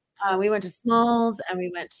go? We went to Smalls and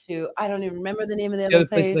we went to, I don't even remember the name of the The other other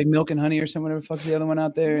place is place. like Milk and Honey or something. Whatever the fuck's the other one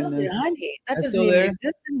out there. And Milk and then Honey. That That's doesn't still even there?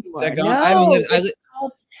 exist anymore. that gone? I haven't lived- I it's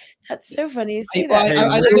called- that's so funny you say well, that.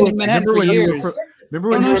 I lived in Manhattan for when you were years. remember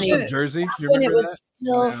when Oh, you no were from shit. Jersey? You when it remember was that?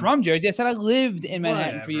 still Yeah. from Jersey. I said I lived in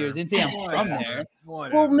Manhattan for Whatever. years. Didn't say I'm from there.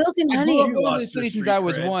 well, Milk and I Honey. grew up You all over the lost city your since street I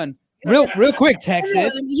was cred. one. Real quick,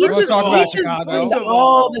 Texas. You We're just talk about you just Chicago. ruined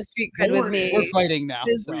all the street cred with Born- me. We're fighting now.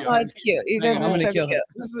 This- so. oh, it's cute. You Hang guys on, I'm are gonna so kill cute. him.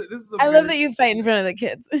 This is the I love that you fight in front of the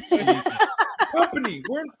kids. company.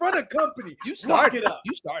 We're in front of company. You Lock started it up.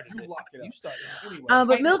 You started You it. lock it up. You started it. Anyway, But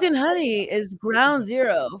tighten Milk it. and Honey is ground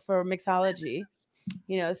zero for mixology.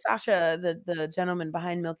 You know, Sasha, the gentleman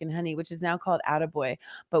behind Milk and Honey, which is now called Attaboy.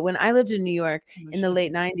 But when I lived in New York in the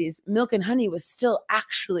late 90s, Milk and Honey was still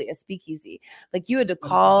actually a speakeasy. Like you had to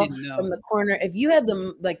call didn't know. from the corner. If you had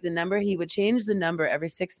the number, he would change the number every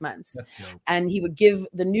 6 months. That's dope. And he would give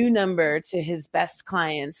the new number to his best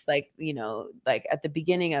clients, like at the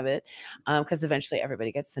beginning of it, because eventually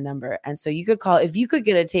everybody gets the number. And so you could call if you could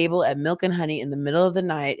get a table at Milk and Honey in the middle of the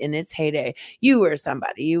night in its heyday. You were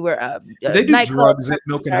somebody. You were a Did they do nightclub. drugs at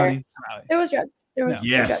Milk and Honey? There was drugs. There was No.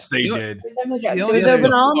 Yes, drugs. they You know- did. There was definitely drugs. You It know, was yes,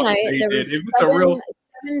 open the all fuck night. they There did. was If it's a real-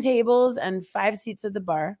 7 tables and 5 seats at the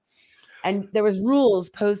bar. And there was rules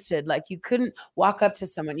posted, like you couldn't walk up to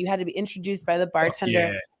someone. You had to be introduced by the bartender.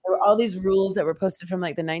 Yeah. There were all these rules that were posted from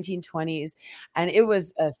like the 1920s, and it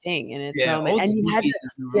was a thing in its moment. old And you had speakeasies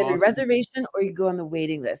to were get a awesome. reservation or you go on the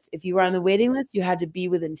waiting list. If you were on the waiting list, you had to be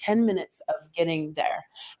within 10 minutes of getting there,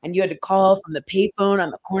 and you had to call from the payphone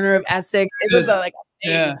on the corner of Essex. It was like a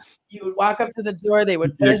thing. Yeah. You would walk up to the door, they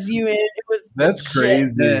would Yes. buzz you in. It was That's legit.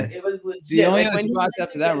 crazy. Yeah. It was legit. The only Like, other when he spots went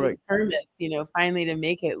after to that get were his permits, finally to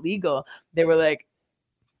make it legal, they were like,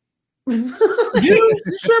 You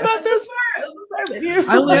sure about this?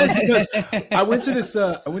 I only asked because I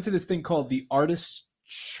went to this thing called the Artist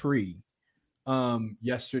Tree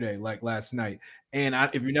yesterday, like last night. And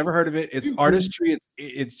if you've never heard of it, it's Artist Tree.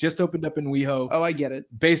 It's just opened up in WeHo. Oh, I get it.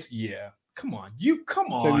 Yeah. Come on. Come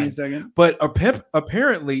Took me on. a second. But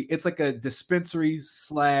apparently it's like a dispensary /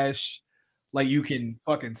 like you can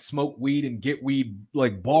fucking smoke weed and get weed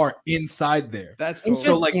like bar inside there. That's cool.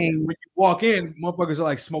 So like when Interesting. you walk in, motherfuckers are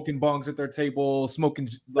like smoking bongs at their table, smoking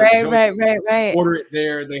like, Right. joints, order it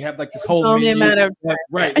there. They have like this whole Only menu. amount of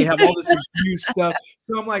Right. They have all this infused stuff.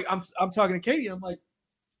 So I'm like, I'm talking to Katie. I'm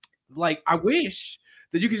like, I wish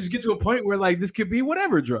that you could just get to a point where like this could be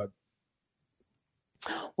whatever drug.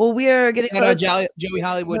 Well, we are getting Shout out close. Joey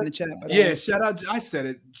Hollywood in the chat. by the Yeah, way. shout out. I said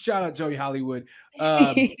it. Shout out Joey Hollywood.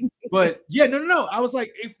 But yeah, no. I was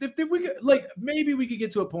like, if we could, like, maybe we could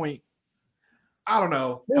get to a point. I don't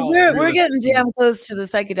know. Well, we're getting damn close to the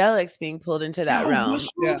psychedelics being pulled into that realm.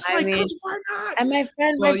 Yeah. I mean, why not? And my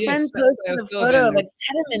friend Well, yes, posted that's- a that's still photo of been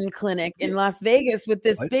a ketamine clinic in Las Vegas with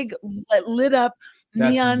this What? big lit up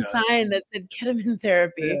That's neon nuts. sign that said ketamine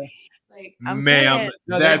therapy. Yeah. Like, I'm Ma'am, saying,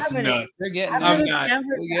 No, that's happening. nuts. They're getting after I'm the not-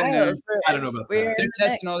 Stanford we're getting there. trials, I don't know about we're that. They're in the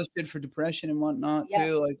testing all this shit for depression and whatnot Yes.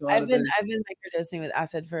 too. Like a lot I've of been things. microdosing with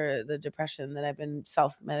acid for the depression that I've been I've heard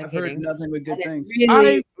self-medicating. nothing but good And it things.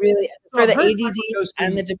 really, really for I've the heard ADD microdosing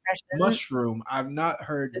and the depression. Mushroom. I've not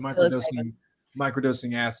heard The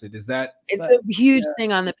microdosing acid. Is that It's a huge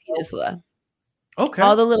thing on the peninsula. okay?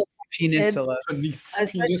 All the little Peninsula.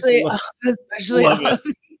 especially Love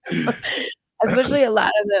especially a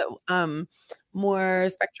lot of the more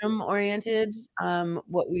spectrum oriented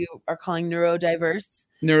what we are calling neurodiverse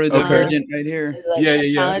Neurodivergent right here. like Yeah.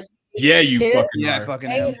 technology Yeah, you kids. fucking Yeah, I are. fucking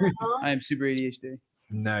Hey, am. you know, I am super ADHD.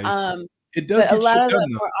 Nice. but It does a get lot shit of the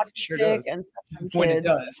done, though. more Sure autistic does. and spectrum When it kids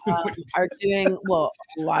does. When it are doing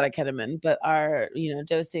a lot of ketamine, but are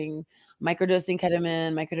microdosing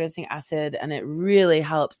ketamine, microdosing acid, and it really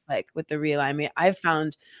helps like with the realignment. I've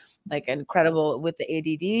found like incredible with the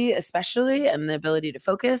ADD, especially, and the ability to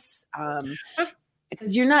focus.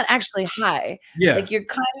 Because you're not actually high. Yeah. Like you're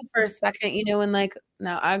kind of for a second, when like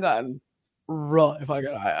now I got raw if I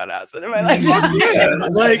got high on acid in my life. Fuck yeah.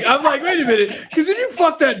 Like I'm like, wait a minute, because if you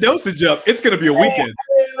fuck that dosage up, it's gonna be a weekend.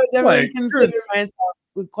 I would never Like, consider you're- myself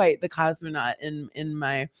quite the cosmonaut in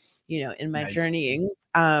my, in my Nice. journeyings.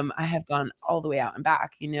 I have gone all the way out and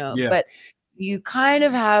back, Yeah. but you kind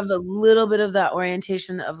of have a little bit of that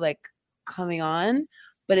orientation of like coming on,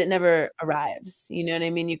 but it never arrives. You know what I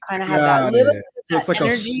mean? You kind of have that Got little it. bit of So it's that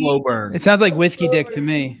like energy. a slow burn. It sounds like whiskey dick to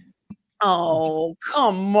me. Oh,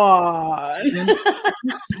 come on.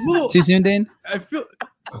 Little- Too soon, Dane? I feel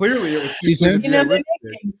clearly it was Too soon? to You know, be they a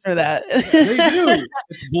make things for that. They do.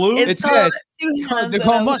 It's blue. It's called good. two hands They're and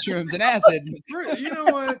called a- mushrooms and acid. You know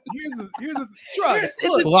what? Here's the Drugs.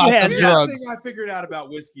 Look, Lots of here's drugs. the thing I figured out about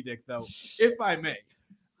whiskey dick, though, if I may.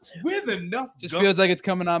 With enough Just gumption, feels like it's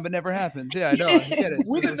coming on, but never happens. Yeah, I know. I get it.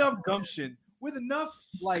 with enough gumption, with enough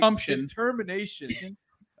like Gumption. determination.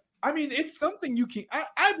 I mean, it's something you can.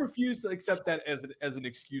 I refuse to accept that as an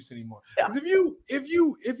excuse anymore. Yeah. 'Cause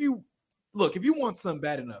if you look, if you want some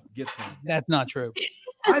bad enough, get some. That's not true.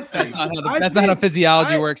 I That's think not how, I that's not how think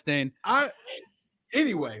physiology I- works, Dane.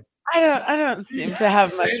 Anyway. I don't seem to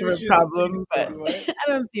have much of a Sandwiches, problem, but anyway. I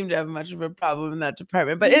don't seem to have much of a problem in that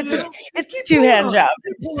department. But You it's know, it's keep a two-hand pulling on job.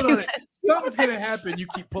 it. Keep pulling on it. Something's gonna happen. You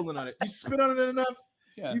keep pulling on it. You spit on it enough.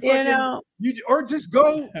 Yeah. You You fucking, know, or just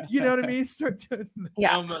go. You know what I mean? Start to.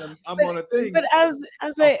 Yeah. I'm on a thing. but as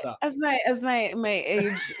I'll I stop. as my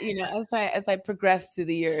age, as I progress through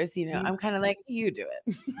the years, Mhm. I'm kind of like, you do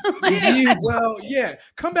it. Yeah, well, yeah.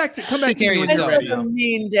 Come back to care me of when you're yourself. ready. It's a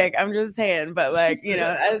mean dick. I'm just saying, but like, She said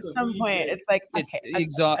at it's a some mean point, dick. it's like, It okay,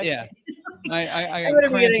 Yeah. I I'm got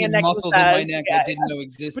gonna be getting a cramping neck muscles in my massage. neck Yeah. I didn't know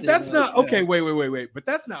existed. But that's not Yeah. okay. Wait. But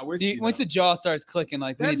that's not whiskey. Once the jaw starts clicking,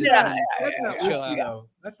 like we need That's to yeah, that's not chill whiskey out. though.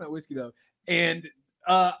 That's not whiskey though. And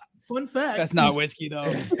fun fact. That's not whiskey though.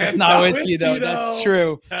 That's That's not not whiskey whiskey, though. though. That's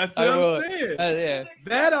true. That's I what will. I'm saying. Yeah.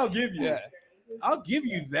 That I'll give you. Yeah. I'll give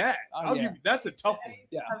you that. Oh, I'll yeah. give you. That's a tough one.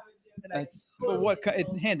 Yeah. That's but what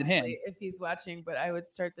it's hand in hand. if he's watching, but I would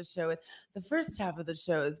start the show with the first half of the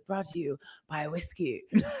show is brought to you by whiskey,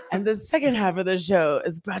 and the second half of the show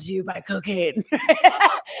is brought to you by cocaine,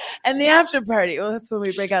 and the after party. Well, that's when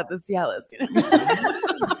we break out the Cialis.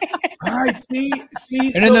 All right. See.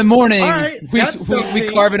 And in the morning, all right, we that's we something-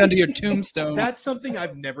 carve it under your tombstone. That's something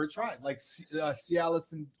I've never tried. Like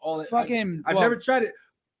Cialis and all that. Fucking. I've well, never tried it.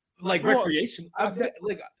 Like Well, recreation. I've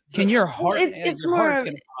like. Can your heart? it's your heart's more-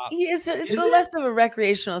 gonna pop. It's Is a it? less of a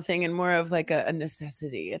recreational thing and more of like a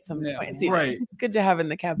necessity at some Yeah. point. Right. It's good to have in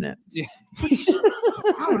the cabinet.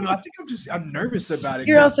 I don't know. I think I'm nervous about it.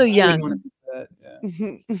 You're 'cause also young. Yeah.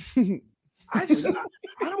 I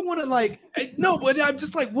don't want to like. No, but I'm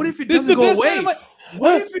just like, what if it This is doesn't the go best away? time. Like,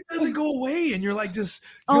 What if it doesn't go away and you're like just?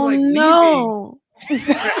 You're Oh like no.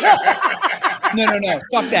 No.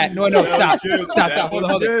 Fuck that. No. That was Stop. good. Stop. That Hold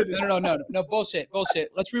was on. good. No. Bullshit.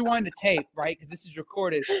 Let's rewind the tape, right? Because this is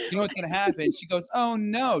recorded. You know what's gonna happen? She goes, "Oh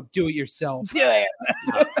no, do it yourself." Do it.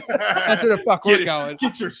 That's where the fuck we're going.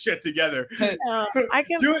 Get your shit together. No, I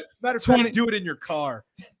can. Do it. Matter of 20 fact, do it in your car.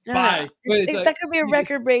 No, Bye. But it's like, that could be a you just-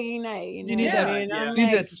 record-breaking night. You you need know? that. I mean, yeah. I'm You need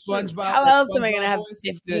like, that SpongeBob. how that else am I SpongeBob gonna have voice?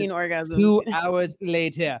 15 orgasms? 2 hours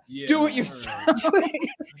later. Yeah. Do it yourself.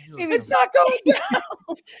 It's not going down.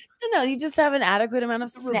 No, you just have an adequate amount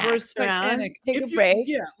of The reverse snacks around. Titanic. Take If a you- break.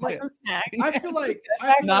 Yeah, like Have some snacks. I feel like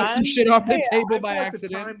Knock some shit off the Yeah, table I by feel like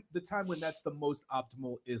accident. The time when that's the most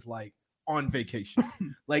optimal is like on vacation,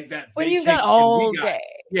 like that. When you've vacation, got all we got- day.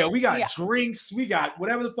 Yeah, we got Yeah. drinks. We got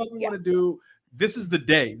whatever the fuck we Yeah. want to do. This is the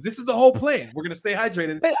day. This is the whole plan. We're gonna stay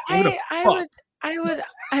hydrated. But I'm gonna I fuck. would,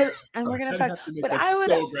 and we're gonna I'd talk. have to make But that I would,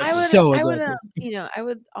 so I aggressive. would, So I would, aggressive. I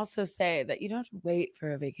would also say that you don't have to wait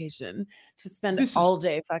for a vacation to spend This is- all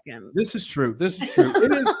day fucking. This is true. This is true.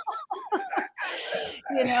 It is.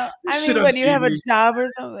 I Shit mean, on when you have a TV. job or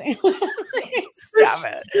something. Stop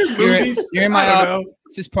it. There's You're- movies. you're in I my don't op- know.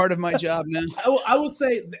 This is part of my job now. I will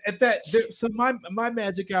say at that. So my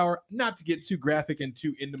magic hour. Not to get too graphic and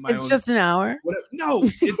too into my It's own. just an hour. Whatever. No,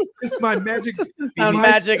 it's my magic. Doesn't sound my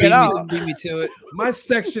magic Beat at me- all. Beat me to it. My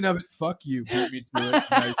section of it. Fuck you. Beat me to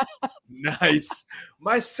it. Nice.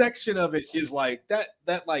 My section of it is like that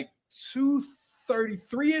like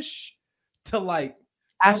 2:33 ish to like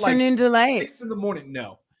Afternoon delight. 6 in the morning.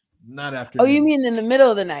 No, not afternoon. Oh, you mean in the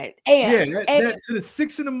middle of the night? yeah? AM. That to the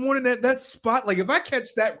 6 in the morning. That spot. Like if I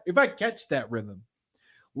catch that rhythm,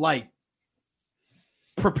 like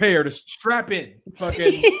prepare to strap in.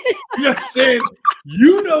 Fucking. You know what I'm saying?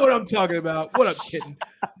 You know what I'm talking about. What up, kitten?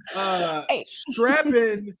 Hey. Strap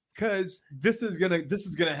in because this is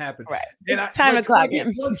gonna happen. Right. And It's time to if I clock get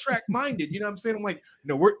in. one track minded. You know what I'm saying? I'm like,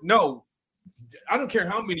 no. I don't care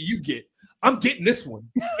how many you get. I'm getting this one.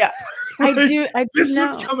 I do This know.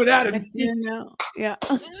 one's coming out of I me. do know. Yeah.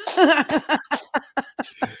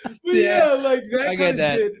 But yeah, like that I kind get of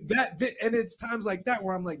that. shit. And it's times like that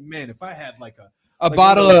where I'm like, man, if I had like A like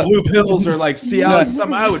bottle one of blue pills or like Cialis or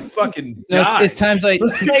something, I would fucking No, die. it's times like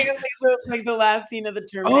like the last scene of the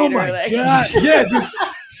Terminator. Oh my like, god! Yeah, just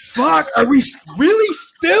fuck. Are we really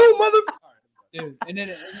still, motherfucker? dude, and then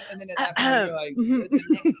at that point you're like the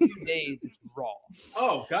next 2 days it's raw.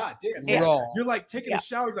 Oh god damn! Yeah. Raw. You're like taking Yeah. a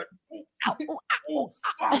shower, you're like, Ow, ow, oh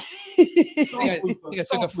fuck. I Softly, think I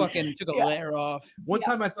took a fucking Yeah. layer off. One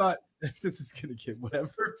time I thought this is gonna get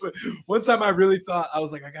whatever, but one time I really thought I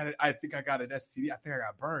was like, I think I got an STD. I think I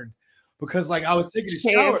got burned because like I was taking a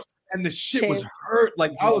shower and the shit was Shaved. hurt.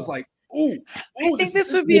 Like I was like, ooh. I think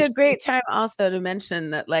this would be a great time also to mention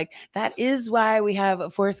that, like, that is why we have a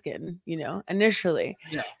foreskin, initially,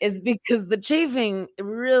 Yeah. is because the chafing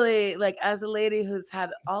really, like, as a lady who's had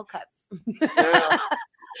all cuts,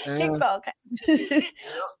 takes all cuts.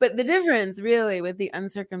 But the difference really with the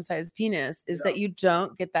uncircumcised penis is that you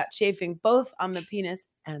don't get that chafing both on the penis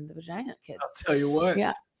and the vagina, kids. I'll tell you what.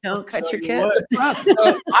 Yeah. Don't cut Tell your you kids. what.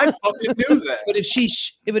 So, I fucking knew that. but if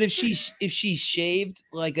she shaved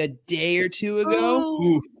like a day or two ago,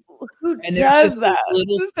 Ooh. Who and there's does just a that?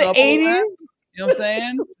 little Is this the stubble 80s? left, you know what I'm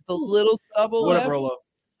saying? Just a little stubble What left. up, Rolo?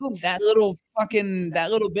 That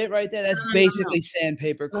little bit right there, that's No, no, no. basically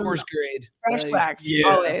sandpaper, No, no. course grade. Fresh Like, wax. Yeah.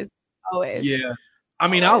 Always. Yeah. I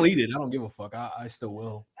mean, I'll eat it. I don't give a fuck. I still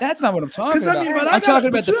will. That's not what I'm talking Because I about. mean, but I'm talking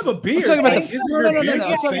about you the have a beard. talking about like, the- isn't no, your no, no, beard no, the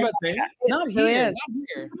I'm talking same about- thing? not It really here, is. not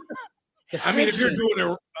here. The I mean, if you're friction.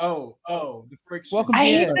 doing it, the friction. Welcome I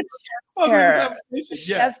hate Yeah. the Welcome chest to the hair. conversation. The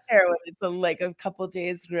Yes. chest hair when it's like a couple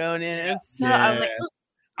days grown in. It's so, I'm like, Yeah.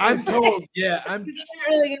 I'm told. Yeah, I'm. you can't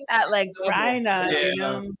really get that like grind on,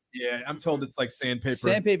 Yeah. Yeah, I'm told it's like sandpaper.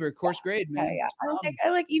 Sandpaper, course grade, Yeah, man. yeah. I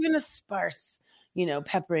like even a sparse,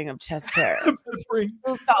 peppering of chest hair. Peppering. A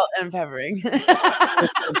little salt and peppering.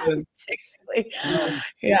 something. Particularly. Yeah.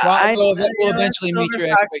 Yeah, Well, I we'll know eventually meet your Silver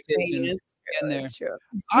Fox expectations. thing is in true, there. it's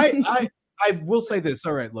true. I will say this.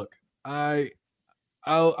 All right, look, I'm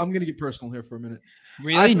gonna get personal here for a minute.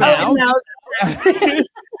 Really I- now? now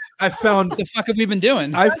I found What the fuck have we been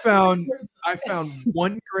doing? I found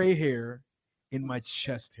one gray hair in my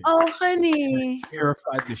chest hair. oh, honey.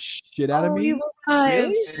 Terrified the shit out of Oh, me. you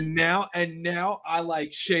arrived. And now I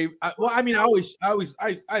like shave. I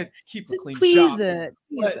keep a Just clean please shop. it.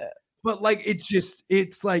 Please it. But like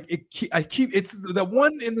it's like I keep it's the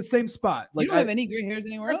one in the same spot. You Like don't have any gray hairs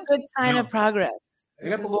anywhere It's a else? good sign of No. progress. I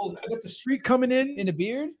got the streak coming In the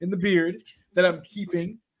beard? in the beard that I'm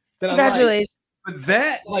keeping. That I like. Congratulations. But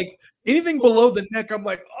that like anything below the neck, I'm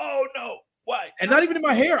like, oh no, why? And not even in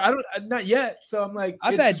my hair. Not yet. So I'm like,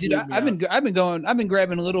 I've it's had, just dude. weirding me I've out. been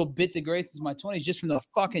grabbing little bits of gray since my 20s just from the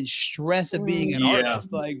fucking stress of being an Yeah.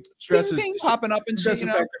 artist. Like Stress ping, is ping, popping up and shit. stress You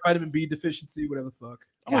know, factor, vitamin B deficiency, whatever the fuck.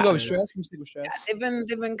 I'm gonna go Yeah. with stress. I'm stick with stress. They've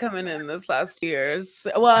been coming in this last years.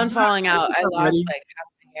 Well, I'm falling out. I not lost ready. like half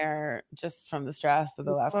my hair just from the stress of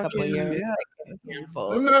the last couple of Fucking- years. yeah. Like, it was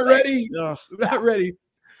handfuls. I'm not Like, ready. Ugh. I'm not ready.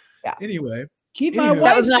 Yeah. Anyway, Keep my Anywho.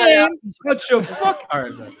 That was wife's not name. shut your fuck. All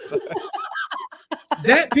right. no.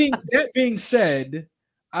 that being said,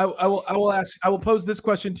 I will pose this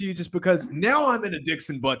question to you just because now I'm in a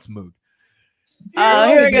Dixon Butts mood. Oh,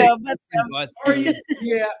 here we go. Are you?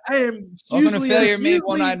 Yeah, I am. Welcome to usually- Failure Made usually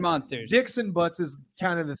One-Eyed Monsters. Dixon Butts is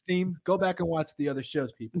kind of the theme. Go back and watch the other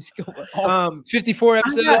shows, people. 54 I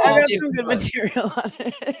episodes. got of some good Dixon Butts. material on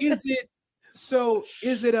it.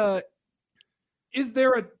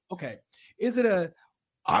 Is it a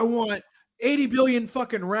I want 80 billion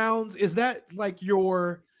fucking rounds? Is that like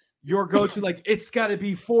your go-to? Like it's got to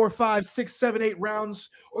be 4, 5, 6, 7, 8 rounds,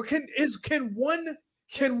 or can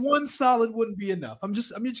one solid wouldn't be enough? I'm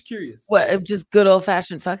just curious. What? Just good old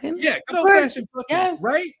fashioned fucking? Yeah, good Of old course. fashioned fucking, Yes.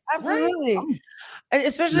 right? Absolutely. And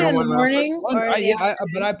especially You know in the what, Ralph? morning. One- or in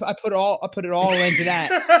the I put it all into that.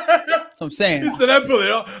 Right? That's what I'm saying. He said I put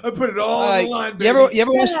it all on the line. You ever baby."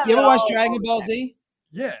 watch Yeah, watch all Dragon the Ball time. Z?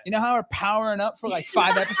 Yeah. You know how we're powering up for like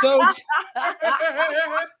 5 episodes?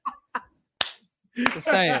 Just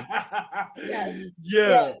saying. Yes.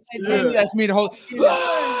 Yeah. I do. Yeah. That's me the whole.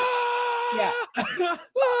 Yeah.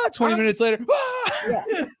 20 minutes later.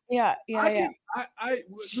 Yeah.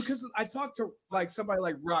 Because I talked to like somebody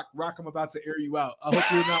like Rock. I'm about to air you out. I hope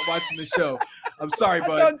you're not watching the show. I'm sorry,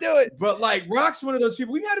 bud. Don't do it. But like Rock's one of those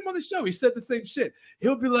people. We had him on the show. He said the same shit.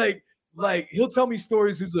 He'll be like he'll tell me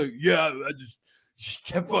stories. He's like, yeah, I just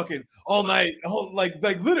kept fucking all night, like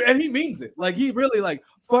literally, and he means it. Like he really like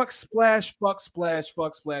fuck splash, fuck splash,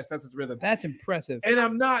 fuck splash. That's his rhythm. That's impressive. And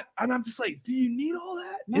I'm just like, do you need all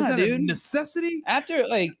that? Is Nah, that a dude. necessity? After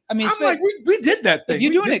like, I mean, I'm like, we did that thing. you're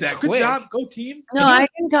We doing did it that. quick. Good job, go team. No, I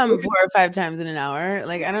can come 4 or 5 times in an hour.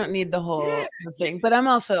 Like I don't need the whole thing. But I'm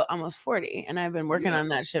also almost 40 and I've been working Yeah. on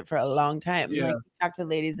that shit for a long time. Yeah. Like talk to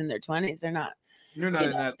ladies in their 20s, they're not You're not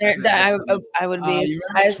in that. I would You be remember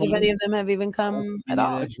surprised if 20? any of them have even come at Me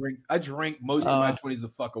all. neither. I drank most of my 20s the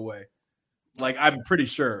fuck away. Like I'm pretty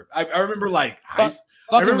sure. I remember like Fuck-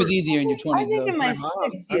 I Fucking was remember- easier in your I 20s think in though. my My mom, I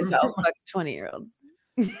 60s, I'll remember- fuck 20-year-olds.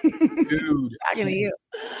 dude. Talking to you.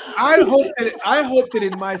 I hope that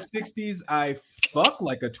in my 60s I fuck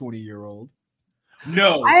like a 20-year-old.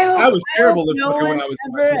 No, I was terrible at no fucking when one I was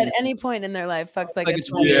in my ever at 20s. any point in their life fucks like Like a a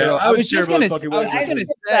 20 20-year-old. Yeah, I was just terrible gonna. at fucking I was when just I was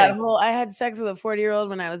gonna say I had sex with a 40-year-old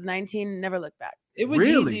when I was 19. Never looked back. it was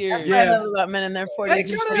Really? easier. That's what I Yeah. love about men in their 40s.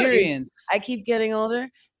 That's gotta- Experience. I keep getting older.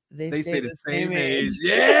 They stay the same age.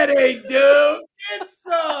 Yeah, they do. Get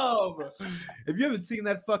some. If you haven't seen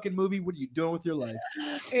that fucking movie, what are you doing with your life?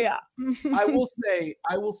 Yeah. I will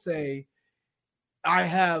say, I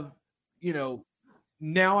have,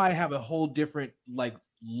 now I have a whole different like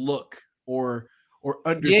look or Yeah,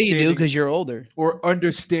 understanding. you do because you're older. or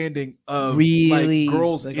understanding of Really, like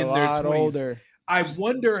girls like in a their lot 20s. older. I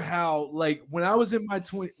wonder how, like, when I was in my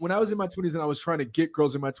 20s and I was trying to get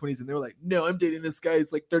girls in my 20s and they were like, no, I'm dating this guy.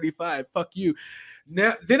 It's like 35. Fuck you.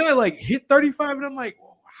 Now, then I like hit 35 and I'm like,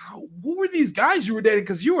 who were these guys you were dating?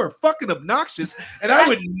 Because you were fucking obnoxious and I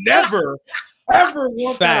would never, ever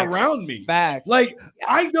want Facts. that around me. Facts. Like,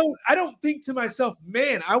 I don't think to myself,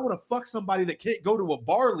 man, I want to fuck somebody that can't go to a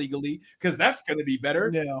bar legally because that's going to be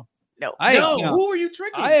better. no. No. Who are you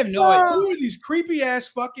tricking? I have no idea. Who are these creepy ass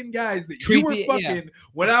fucking guys that you were Creepy, fucking yeah.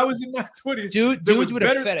 when I was in my 20s? Dudes with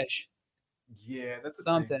a fetish. Yeah, that's a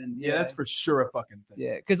Something. thing. Yeah. Yeah, that's for sure a fucking thing.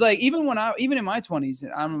 Yeah, because like even in my 20s,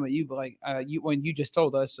 and I don't know about you, but like when you just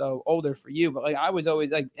told us, so older for you, but like I was always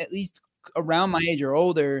like at least around my age or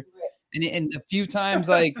older. And a few times,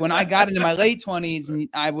 like when I got into my late 20s, and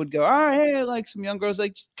I would go, oh, hey, like some young girls,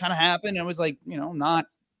 like just kind of happened. And it was like, not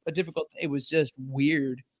a difficult. It was just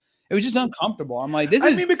weird. It was just uncomfortable. I'm like,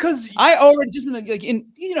 because I already just how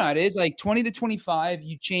it is like 20 to 25,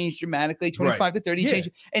 you change dramatically. 25 to 30, you change,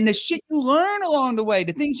 and the shit you learn along the way,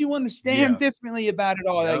 the things you understand differently about it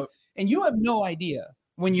all, like, and you have no idea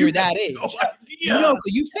when you're that age. No idea. No,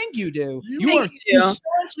 you think you do. You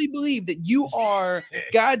staunchly believe that you are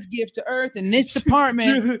God's gift to earth in this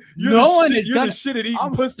department. No one has done. The shit at eating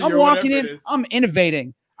I'm pussy. I'm or walking whatever in. it is. I'm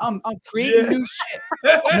innovating. I'm creating new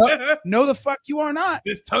shit. No, the fuck you are not.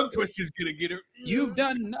 This tongue twister is gonna get her. You've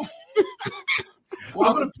done nothing.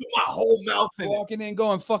 I'm gonna put my whole mouth in it. Walking in,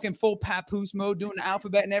 going fucking full papoose mode, doing the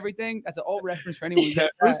alphabet and everything. That's an old reference for anyone who That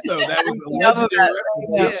gets that. was a legendary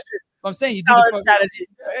reference. Yeah. I'm saying you do Solid the strategy.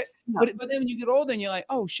 but then when you get older and you're like,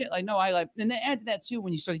 oh shit, like no, I like, and then add to that too,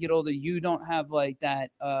 when you start to get older, you don't have like that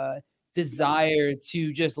desire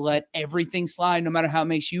to just let everything slide, no matter how it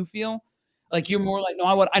makes you feel. Like you're more like,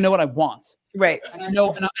 no, I know what I want. Right. And I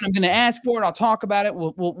know, and I'm going to ask for it. I'll talk about it.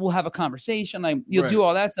 We'll have a conversation. Like you'll do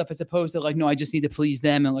all that stuff as opposed to like, no, I just need to please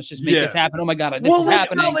them and let's just make this happen. Oh my God, this is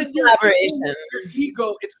happening. Collaboration. Your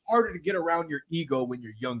ego, it's harder to get around your ego when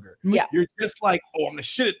you're younger. Yeah. You're just like, oh, I'm the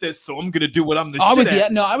shit at this, so I'm gonna do what I'm the I shit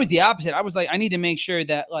at. I was the opposite. I was like, I need to make sure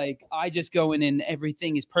that like I just go in and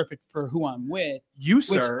everything is perfect for who I'm with. You, Which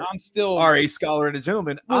sir, I'm still are a scholar and a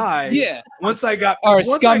gentleman. once I got a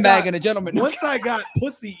scumbag and a gentleman. Once I got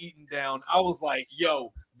pussy eaten down, I was like,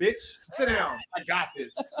 yo, bitch, sit down. I got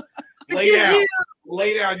this.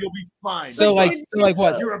 Lay down, you'll be fine. So like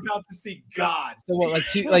what? You're about to see God. So what,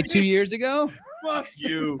 like 2 years ago? Fuck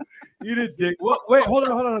you. You did dick. Well, wait, hold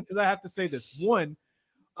on, because I have to say this. One,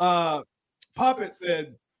 Poppet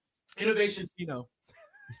said, innovation Tino.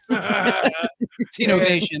 Tino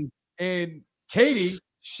Nation. And Katie,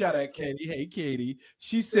 shout out Katie. Hey, Katie.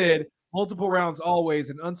 She said, multiple rounds always,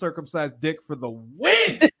 an uncircumcised dick for the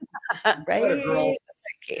win. Right. What a girl.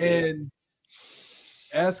 That's right, And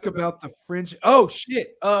ask about the fringe. Oh,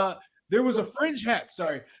 shit. There was a fringe hat.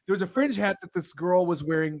 Sorry. There was a fringe hat that this girl was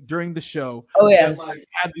wearing during the show. Oh, yes. That, like,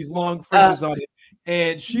 had these long fringes on it.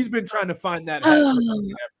 And she's been trying to find that hat.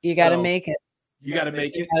 You got to make it. You got to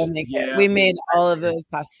make it. Yeah. We made all of those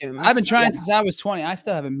costumes. I've been trying since I was 20. I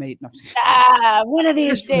still haven't made. No, one of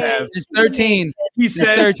these days. It's 13. He says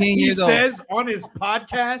 13 years old. He says on his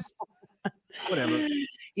podcast, whatever.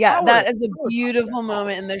 Yeah, that is a beautiful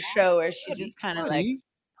moment in the show where she just kind of like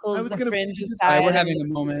pulls the fringes aside. We're having a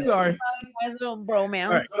moment. Sorry. Nice little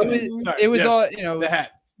bromance. Right. It was all, you know. The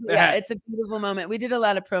hat. It's a beautiful moment. We did a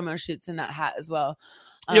lot of promo shoots in that hat as well.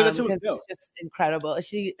 Yeah, that's what it's just incredible.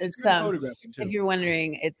 It's if you're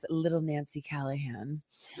wondering, it's Little Nancy Callahan.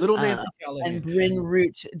 Little Nancy Callahan. And Bryn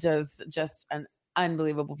Root does just an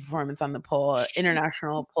unbelievable performance on the pole,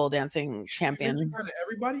 international pole dancing champion. Kind of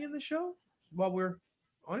everybody in the show while we're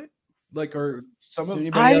on it. Like, or some So of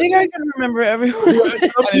anybody I else? think I can remember everyone.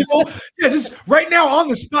 some people? Yeah, just right now on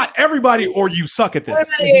the spot, everybody, or you suck at this.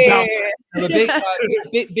 Everybody.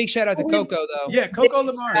 A big shout out to Coco though. Yeah, Coco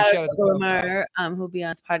Lamar. Shout out to Coco Coco. Lamar, who'll be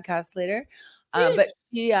on this podcast later. But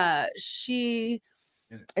she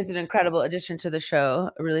is an incredible addition to the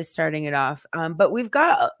show, really starting it off. But we've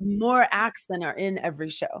got more acts than are in every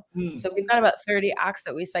show. Hmm. So we've got about 30 acts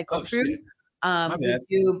that we cycle Oh, through. shit. My We bad.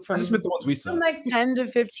 do I from just meant the ones we saw. like 10 to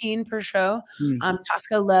 15 per show. Hmm.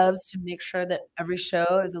 Tosca loves to make sure that every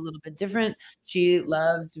show is a little bit different. She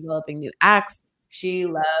loves developing new acts. She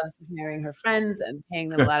loves marrying her friends and paying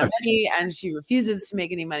them a lot of money, and she refuses to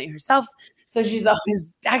make any money herself. So she's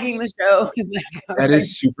always stacking the show. That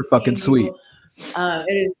is super fucking sweet.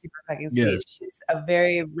 It is super fucking sweet. Yes. She's a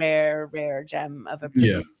very rare gem of a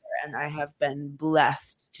Yeah. producer, and I have been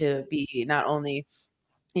blessed to be not only,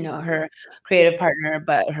 her creative partner,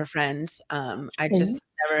 but her friend. I just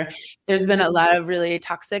there's been a lot of really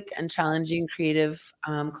toxic and challenging creative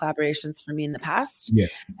collaborations for me in the past. Yeah.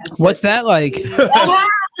 And so- What's that like?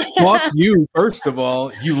 Fuck you, first of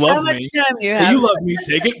all. You How love much me. time you Say have? you love me.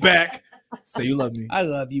 Take it back. Say you love me. I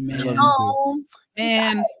love you, man. love you. Oh,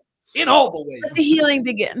 Man, In all the ways. let the healing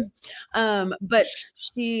begin. But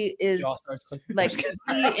she is Y'all starts clicking. like to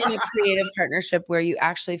be in a creative partnership where you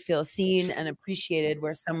actually feel seen and appreciated,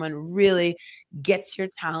 where someone really gets your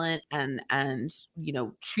talent and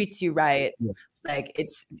treats you right. Yeah. Like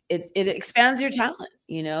it expands your talent.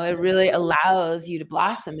 It really allows you to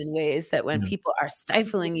blossom in ways that when Yeah. people are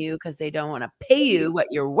stifling you because they don't want to pay you what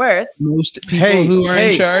you're worth. Most people who are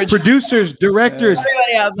in charge. Producers, directors,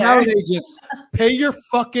 Everybody out there. talent agents, pay your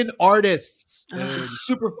fucking artists. Dude. It's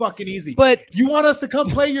super fucking easy. But You want us to come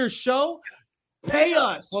play your show? Pay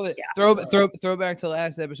us. hold it. Yeah. Throw back to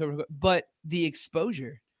last episode. real quick. But the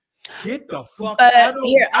exposure. Get the fuck But out of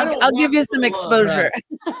here, I'll give you some exposure.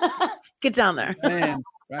 Right. Get down there. Man,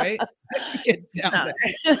 right? Get down Down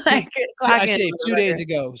there. there. Like, I clock in saved for the 2 days record.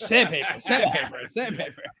 ago.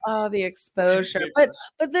 Sandpaper. Oh, the exposure. But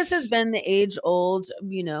this has been the age old,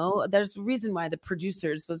 there's a reason why The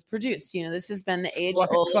Producers was produced. This has been the age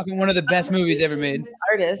old Fucking one of the best movies ever made.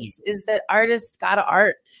 artists, is that artists got to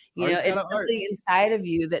art. Artists It's gotta art. something inside of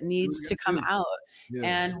you that needs Really to gotta come do. out. Yeah.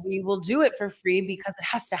 And we will do it for free because it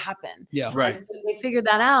has to happen. Yeah. Right. And so they figured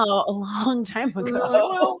that out a long time ago.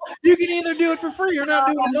 Well, you can either do it for free or not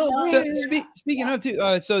do it at all. So speaking of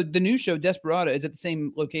too, so the new show Desperado is at the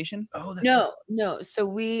same location. Oh, that's No. So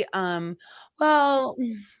we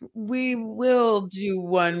we will do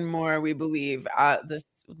one more, we believe, at this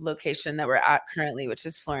location that we're at currently, which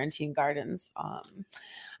is Florentine Gardens.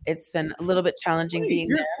 It's been a little bit challenging being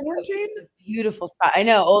you're there. quarantined? It's a beautiful spot. I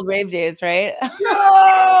know, old rave days, right? Yo,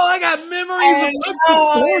 I got memories I of know,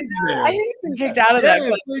 performing there. I think you've been kicked out of Yeah, that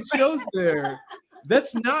place. big shows there.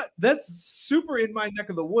 That's super in my neck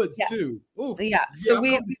of the woods Yeah. too. Ooh. Yeah, so I'll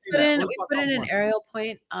we come to see put that. in We'll we talk put in about an more. aerial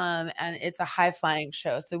point, and it's a high flying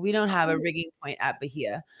show. So we don't have a rigging point at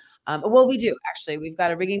Bahia. Well, we do actually. We've got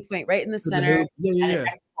a rigging point right in the center. Yeah, And yeah. an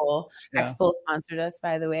X-Pole. Yeah. X-Pole sponsored us,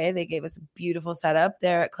 by the way. They gave us a beautiful setup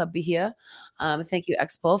there at Club Bahia. Thank you,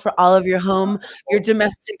 X-Pole, for all of your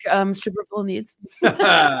domestic stripper pole needs.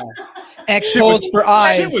 X poles for Shit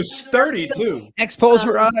eyes. was sturdy too. X poles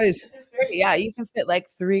for eyes. Yeah, you can fit like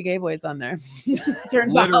 3 gay boys on there.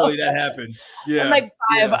 Turns Literally, out. that happened. Yeah. And like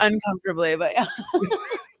 5 yeah. uncomfortably, but yeah.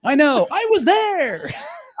 I know. I was there.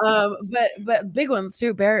 But big ones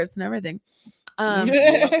too, bears and everything.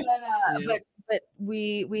 Yeah. But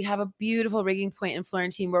we have a beautiful rigging point in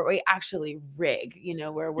Florentine where we actually rig,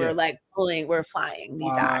 where we're Yeah. like we're flying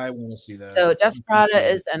these I acts. want to see that. So Desperada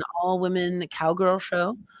is an all-women cowgirl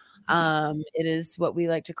show. It is what we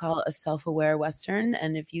like to call a self-aware Western.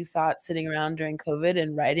 And if you thought sitting around during COVID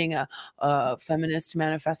and writing a feminist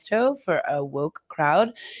manifesto for a woke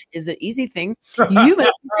crowd is an easy thing, you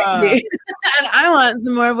must be. And I want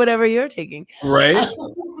some more of whatever you're taking. right?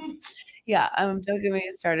 Yeah, don't get me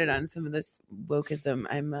started on some of this wokeism.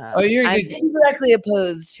 I'm you're I'm good. indirectly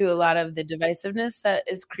opposed to a lot of the divisiveness that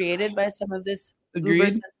is created by some of this uber Agreed.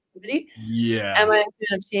 sensitivity. Yeah. Am I a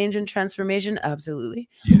fan of change and transformation? Absolutely.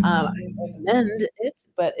 Yes. I recommend it,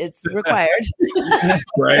 but it's required.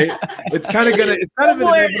 right? It's kind of an inevitable part I of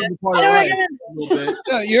don't life recommend a little bit.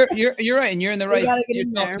 No, you're right, and you're in the We right. gotta get You're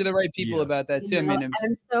in talking there. to the right people Yeah. about that too. I mean,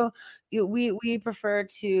 And so we prefer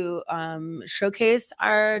to showcase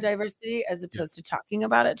our diversity as opposed to talking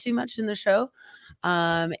about it too much in the show.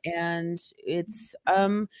 And it's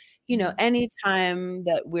anytime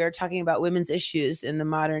that we're talking about women's issues in the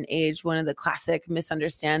modern age, one of the classic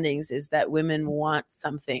misunderstandings is that women want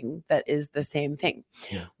something that is the same thing.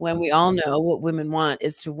 Yeah. When we all know what women want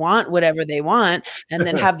is to want whatever they want and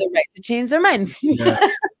then have the right to change their mind.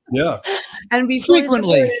 Yeah. And be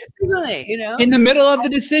Frequently, frequently, in the middle of the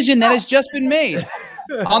decision that has just been made,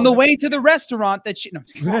 on the way to the restaurant that she. No,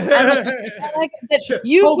 I like that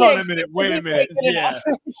you Hold on a picked minute. it Wait a because minute. you Yeah. picked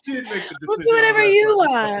it up. She didn't make the We'll decision. do whatever you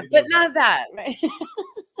on that. want, but not that, right?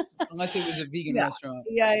 unless it was a vegan Yeah. restaurant.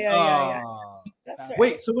 Yeah. That's right.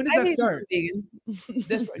 Wait, so when does I that think it's start? vegan.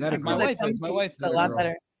 Desperate. My That wife is. My wife It's a is lot girl.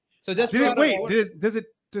 better. So Did Desperado. it, does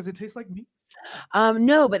it taste like meat?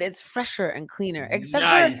 No, but it's fresher and cleaner, except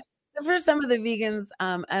for some of the vegans.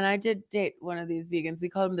 And I did date one of these vegans. We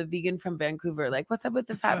called him the vegan from Vancouver. Like, what's up with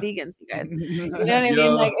the fat vegans, you guys? You know what I Yeah.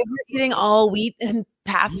 mean? Like, if you're eating all wheat and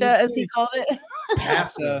pasta, as he called it,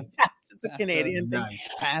 Pasta. it's a Canadian thing. Nice.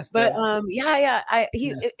 Pasta. But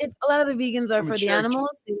it's a lot of the vegans are From a for the church. animals.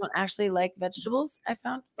 They don't actually like vegetables. I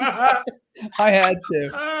found. I had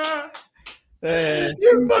to.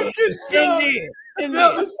 You fucking dumb.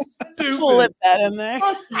 That was stupid. Flip that in there.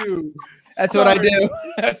 Fuck you. That's what I do.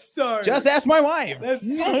 Sorry. Just ask my wife. That took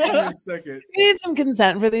me a second. We need some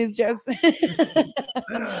consent for these jokes.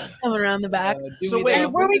 Coming around the back. So wait,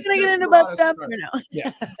 Were we going to get into butt stuff or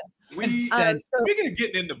no? We, Consent. speaking of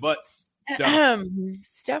getting into butts, stuff,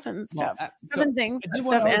 Stuff and Well, stuff. so Seven things. I did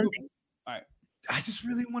Stuff wanna- and things. I just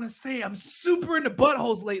really want to say I'm super into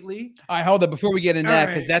buttholes lately. All right, hold up before we get into that,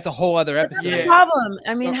 because Alright. that's a whole other episode. That's Yeah. a problem.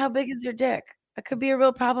 I mean, So- how big is your dick? That could be a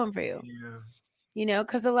real problem for you. Yeah. You know,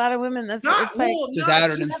 because a lot of women, it's Not like well, Just not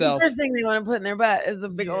outed just- that's the himself. first thing they want to put in their butt is a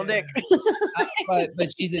big old dick. But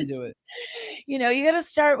she's into it. You know, you got to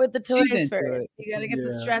start with the toys into first. it. You got to get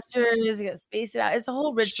the Yeah. stretchers. You got to space it out. It's a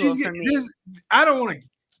whole ritual She's for me. I don't want to.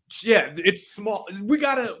 Yeah, it's small. We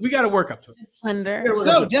gotta work up to it. Slender. Yeah, we're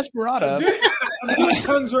So gonna- Desperado. I'm doing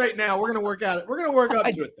tongues right now. We're gonna work out. We're gonna work up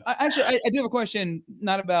to it. Though. I do have a question,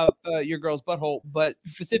 not about your girl's butthole, but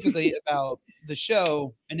specifically about the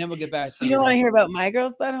show, and then we'll get back to You don't want to hear about my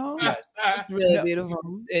girl's butthole? Yes. It's really No. beautiful.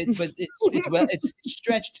 But it's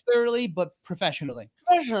stretched thoroughly, but professionally,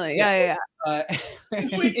 Especially, yeah.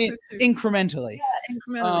 incrementally.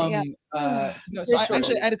 Incrementally, yeah. No, so I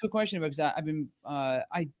Visually. had a quick question because I've been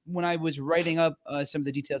when I was writing up some of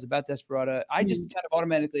the details about Desperado, I just kind of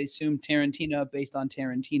automatically assumed Tarantino based on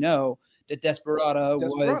Tarantino, that Desperado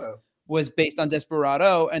was based on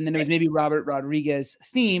Desperado, and then it was maybe Robert Rodriguez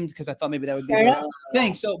themed because I thought maybe that would be Fair the enough.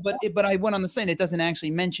 thing. So, but I went on the site; it doesn't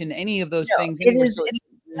actually mention any of those No, things. it anywhere, is- so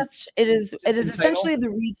It is the title? essentially the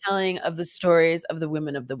retelling of the stories of the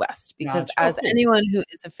women of the West. Because Gotcha. as anyone who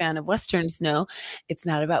is a fan of Westerns know, it's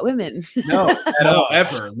not about women. No, at all,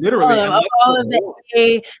 ever, literally. all of the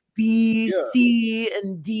A, B, Yeah. C,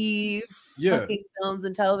 and D Yeah. fucking films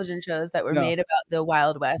and television shows that were No. made about the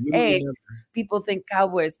Wild West. Literally A, never. people think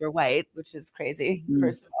cowboys were white, which is crazy, Mm.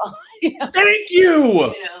 first of all. You know, Thank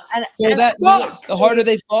you. and, So and that Fuck! the harder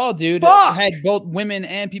they fall, dude. Fuck! Had both women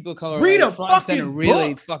and people of color. Read like, a front and center, fucking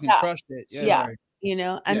really book. fucking Yeah. crushed it. Yeah. you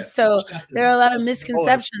know, and Yeah. so there are a lot of Oh,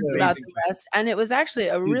 misconceptions it's about amazing. the West, and it was actually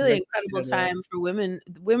a really that's incredible good, yeah. time for women.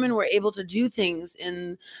 Women were able to do things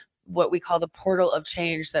in what we call the portal of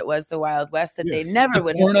change that was the Wild West that they Yes. never The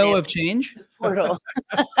would have been porno able of change. to portal.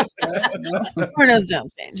 Pornos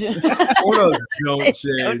don't change. Pornos don't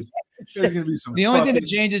change. There's gonna be some. The only thing that fucking-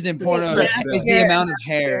 changes in porno Yeah. is the Yeah. amount of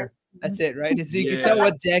hair. That's it, right? It's, you can Yeah. tell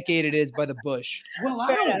what decade it is by the bush. Well, I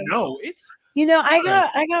Fair don't enough. know. It's You know,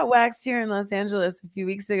 I got waxed here in Los Angeles a few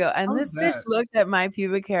weeks ago, and How's this bitch that? looked at my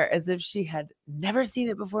pubic hair as if she had never seen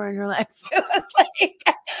it before in her life. It was like,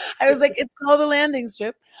 I was like, it's called a landing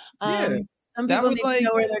strip. Yeah. Some That people was need like- to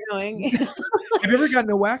know where they're going. Have you ever gotten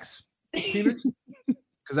a wax penis?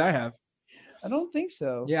 Because I have. I don't think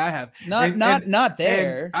so. Yeah, I have. Not And- not and- not And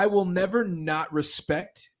there. I will never not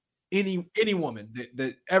respect any woman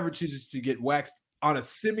that ever chooses to get waxed on a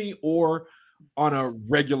semi or on a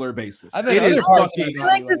regular basis. I've had It other is parts of my fucking, body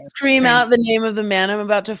I like to wax. scream out the name of the man I'm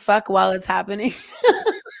about to fuck while it's happening.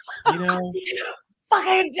 you know,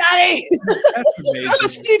 Fucking Johnny. that's That was amazing.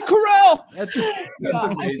 Steve Carell. That's Yeah.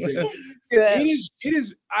 amazing. Do it. It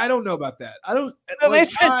is. I don't know about that. I don't. But my Like,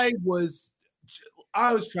 friend- I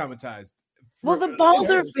was traumatized. Well, the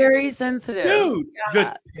balls are very sensitive. dude.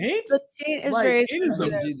 Yeah. The taint, The taint is like, very it is a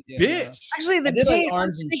sensitive. Yeah. bitch. Actually, the I did, like, taint,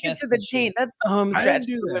 arms let's and take it chest to the and shit. taint. That's the home I stretch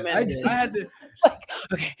didn't do for that. women. I had to.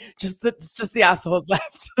 Okay, just the assholes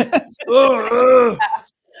left. Ugh.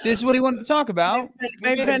 This is what he wanted to talk about.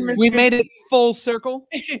 My friend We Mr. made it full circle.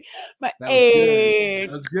 My, That was good. hey,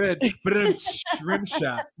 That was good. But a rim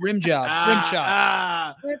shot. Rim job. Rim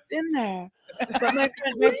shot. what's in there? But my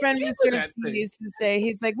friend Mr. that C thing? used to say,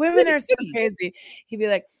 he's like, women are so Titties. crazy. He'd be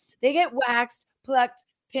like, they get waxed, plucked,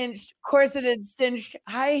 pinched, corseted, cinched,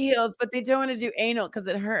 high heels, but they don't want to do anal because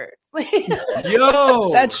it hurts. Sorry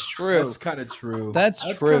Yo, That's true. That's kind of true. That's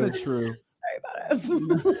kind true. of true. about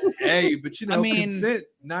it. Hey, but you know, I mean- consent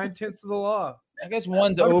 9/10 of the law. I guess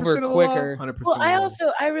one's 100% over of the law, quicker. 100% Well, of the I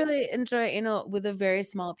law. I really enjoy anal with a very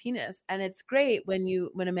small penis, and it's great when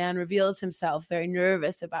a man reveals himself very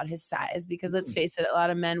nervous about his size, because let's face it, a lot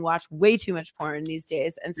of men watch way too much porn these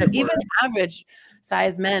days, and so Big even word. average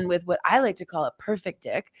size men with what I like to call a perfect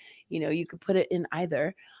dick, you could put it in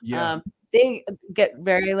either. Yeah. They get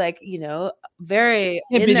very very.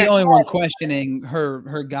 Can't in be the their only one head. questioning her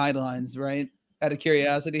guidelines, right? Out of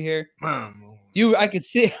curiosity here. Um, I could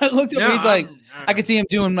see. I looked up. no, He's like, I'm- I could see him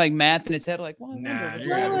doing like math in his head. Like, well, I Nah, wonder if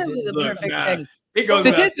you're it's gonna right. do the Look, perfect nah. dick. It goes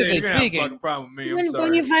without saying, Statistically you're gonna have a speaking. fucking problem with me. I'm When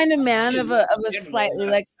sorry. you find a man of a Generally, slightly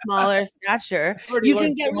yeah. like smaller stature, Already you can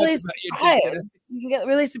learned get too much really about your dick today. surprised. You can get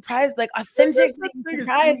really surprised, like There's authentically such thing as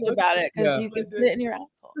surprised too much about it, because Yeah. you can put it in your asshole.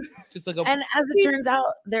 Just like a And as it turns out,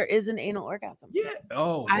 there is an anal orgasm. Yeah.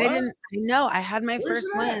 Oh, I what? didn't. I know. I had my Where's first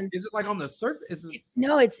it at? one. Is it like on the surface? Is it?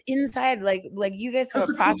 No, it's inside. Like you guys have Because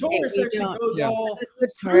a the prostate. clitoris We section don't. goes Yeah. all The through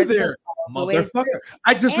clitoris there, goes all the way motherfucker. through.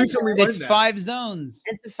 I just And recently learned It's that. 5 zones.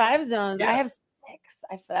 It's the 5 zones. Yeah. I have 6.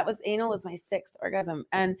 That was anal was my 6th orgasm,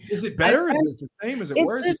 and Is it better? Is it the same? Is it it's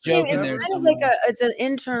worse? the Is it same. joke in It's there kind of like somewhere. it's an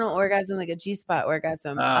internal orgasm, like a G-spot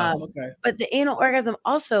orgasm. okay. But the anal orgasm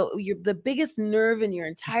also, the biggest nerve in your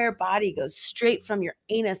entire body goes straight from your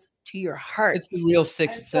anus to your heart. It's the real And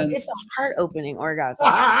sixth so sense. it's a heart opening orgasm.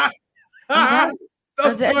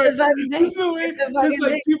 I'm It's a sorry. fucking This thing. is the way- It's a it's fucking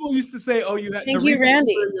like thing. people used to say, "Oh, you had Thank the you, reason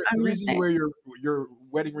Randy. wear your, I'm the just reason you saying. wear your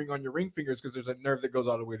wedding ring on your ring finger is because there's a nerve that goes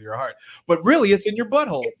all the way to your heart." But really, it's in your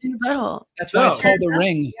butthole. It's in your butthole. That's why it's No. called the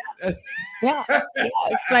ring. Yeah. That's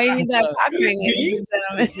why you need that cock ring, ladies and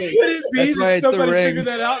gentlemen. Could it be That's that why it's the somebody ring. figured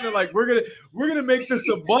that out and they're like, we're gonna make this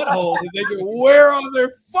a butthole that they can wear on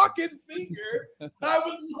their fucking finger. I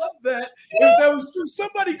would love that if that was true.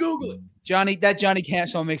 Somebody Google it. Johnny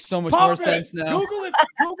Cash song makes so much Pop more it. sense now. Google it.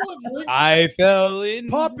 Google it. I fell in.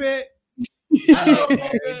 Pop it.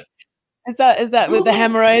 Is that with the Google-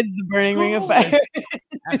 hemorrhoids, the burning ring of Google it. fire?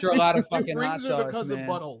 After a lot of fucking hot Rings are sauce, because man. of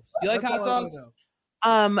buttholes. You like That's hot all I wanna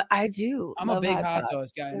sauce? know. I do. I'm a love big hot sauce.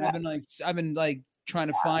 sauce guy, and Yeah. I've been like trying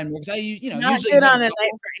to find more because Not usually good have on a a couple-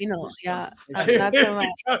 night for anal. Yeah, Can not so much.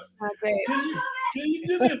 Not great. Can you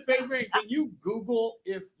do me a favor? Can you Google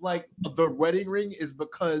if like the wedding ring is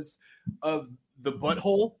because of the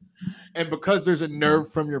butthole and because there's a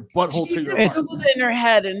nerve from your butthole She to your just heart? Googled it in her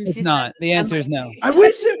head, and It's she not. The said, answer is no. I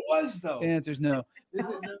wish it was though. The answer is no. Is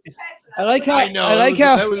it no? I like how I know. I like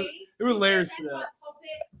that how was, there were layers to that.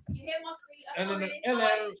 And then And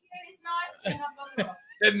hello.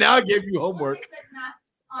 And now I gave you homework.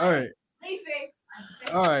 All right.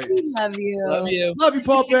 All right. "We love you." love you. Love you,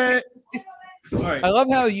 Puppet. All right. I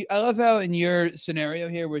love how in your scenario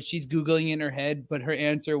here where she's googling in her head, but her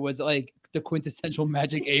answer was like the quintessential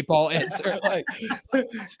Magic 8-Ball answer. Like,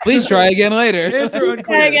 please try again later. Answer Try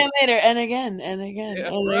unclear. again later, and again, and again, Yeah,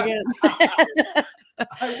 and right. again.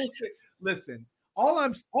 I will say, listen, all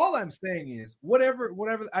I'm saying is whatever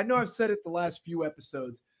I know I've said it the last few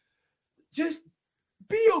episodes, just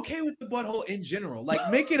be okay with the butthole in general. Like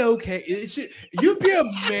make it okay. It should you'd be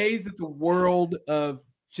amazed at the world of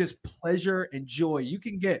just pleasure and joy you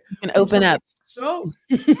can get. You can open up. So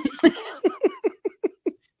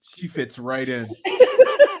she fits right in.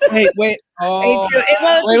 Wait. Oh,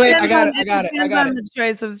 Well, wait, I depends got on- it. I got it. I depends got on it. the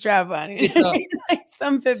choice of strap on. It's a- Like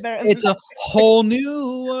some fit better. it's a whole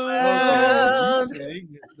new world. Oh, you sang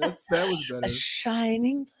it. that was a better.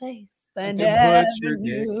 shining place. I To never put your dick.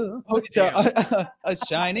 knew. Oh, it's a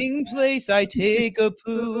shining place. I take a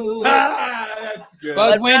poo. Ah, that's good.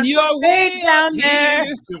 But when you're way way down down there.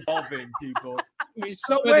 there, It's evolving, people. we,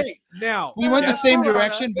 So went wait, the- now we went the same Desperado-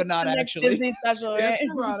 direction, but not Next actually. Disney special, right?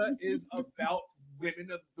 Desperado is about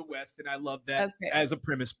women of the West, and I love that That's great. as a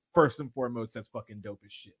premise. First and foremost, that's fucking dope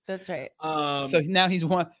as shit. That's right. So now he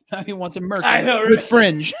wants a merc I know, with right?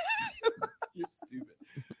 fringe. You're stupid.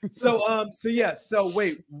 So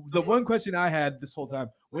wait, the one question I had this whole time: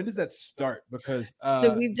 when does that start? Because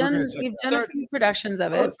So we've we're done gonna check that. a few productions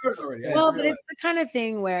of Oh, it. it started already. I Well, didn't but it's the kind of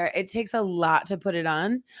thing where it takes a lot to put it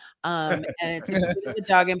on, and it's a bit of a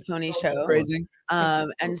dog and pony show. Phrasing.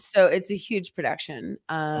 And so it's a huge production.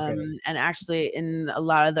 And actually in a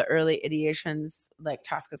lot of the early ideations, like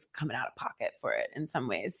Tosca's coming out of pocket for it in some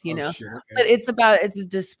ways, you know, Sure, but it's a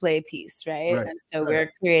display piece, right? Right, And so right.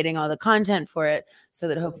 we're creating all the content for it so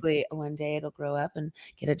that hopefully one day it'll grow up and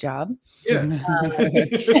get a job. Yeah.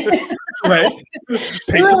 Right.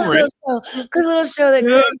 Pay some rent. Good little show that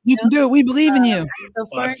Yeah. could, You can do it. We believe in you.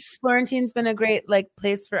 so Florentine's been a great like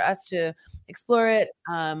place for us to explore it.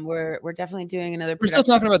 We're definitely doing another. We're still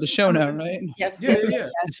talking about the show now, right? Yes, Yeah, yes, yeah, yeah.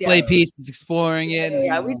 yes, Display yes. piece, it's exploring it.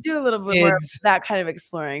 Yeah, we do a little bit more of Kids. that kind of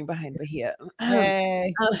exploring behind Bahia.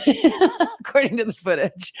 Hey. According to the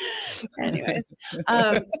footage. Anyways,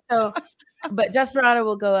 but Desperado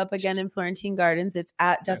will go up again in Florentine Gardens. It's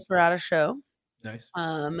at Desperado Show. Nice.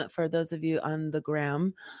 For those of you on the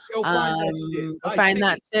gram, Go find that shit. go Buy find that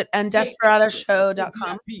tickets. shit and Hey,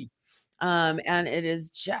 desperadoshow.com. VIP. And it is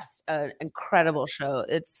just an incredible show.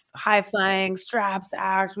 It's high flying straps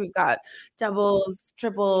act. We've got doubles,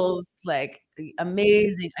 triples, like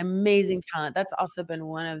amazing talent. That's also been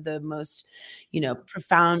one of the most,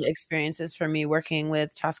 profound experiences for me working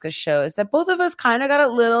with Tosca's show is that both of us kind of got a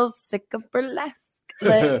little sick of burlesque.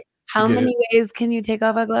 Like, how Get many ways can you take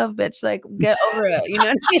off a glove, bitch? Like, get over it. You know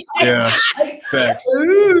what I mean? Yeah. Facts.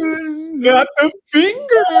 Not the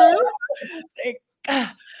finger.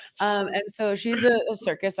 And so she's a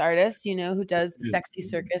circus artist, who does sexy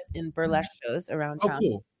circus in burlesque shows around Oh, town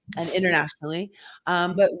cool. and internationally.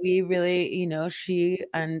 But we really, she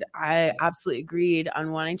and I absolutely agreed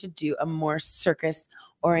on wanting to do a more circus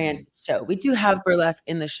oriented show. We do have burlesque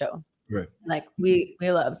in the show. Right. Like we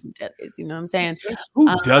love some titties, you know what I'm saying? Who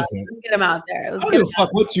Let's doesn't? get them out there. I Let's don't get give a 'em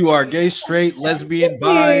fuck what you are, gay, straight, lesbian,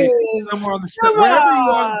 bi, somewhere on the spectrum. Come Wherever you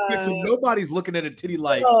are on the on. spectrum, nobody's looking at a titty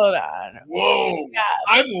like, Hold on. whoa, Yeah.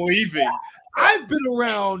 I'm leaving. I've been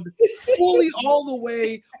around fully all the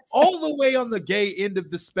way on the gay end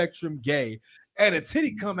of the spectrum, gay, and a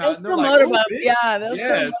titty come out. Those And they're still like, motorboat. "Oh, bitch, Yeah, those yes.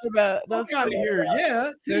 still motorboat. Those Those out of still here, motorboat.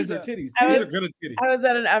 yeah. There's Titties are a- titties. I Titties was- are good at titties. I was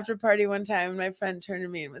at an after party one time and my friend turned to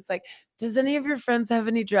me and was like, "Does any of your friends have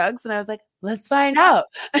any drugs?" And I was like, "Let's find out."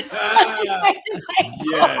 Yes.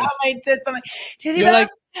 My tits. I'm like, "Titty You're bump?"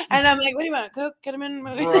 like- and I'm like, "What do you want? Coke? Get them in."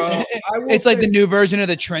 Bro, I will It's like say- the new version of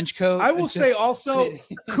the trench coat. I will It's say just- also,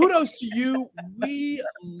 kudos to you. We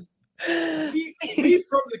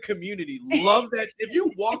from the community love that. If you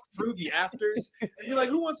walk through the afters and you're like,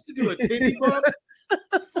 who wants to do a titty bump?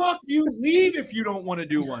 Fuck you. Leave if you don't want to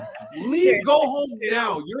do one. Leave. Go home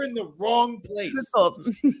now. You're in the wrong place. It's cold.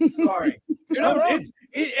 Sorry. You're not wrong.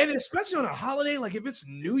 And especially on a holiday, like if it's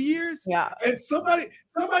New Year's Yeah. and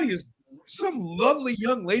some lovely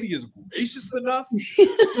young lady is gracious enough to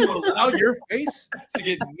allow your face to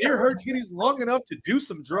get near her titties long enough to do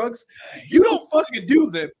some drugs, you don't fucking do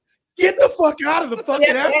them. Get the fuck out of the fucking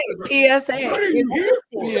after. PSA. What are you here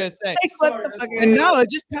for? PSA. Like, what Sorry, the that's fuck? fine. And knowledge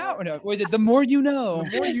is power. No, was it the more you know?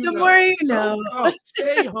 The more you The know. more you know. Don't come.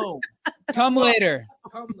 Stay home. Come later.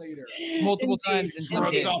 Come later. Multiple Indeed. times in some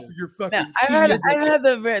Drugs cases. off of your fucking No, I've had keys.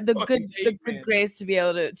 the fucking good caveman. grace to be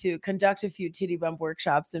able to conduct a few titty bump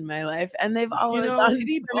workshops in my life, and they've always know, gone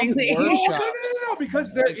titty bump swimmingly. No, workshops.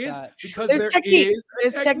 because there Like is that. There's technique. is a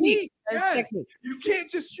There's technique. There's Yes. technique, You can't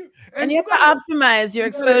just shoot. and you have to optimize your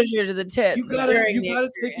you gotta- exposure to the tit You gotta during the take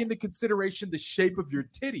experience. into consideration the shape of your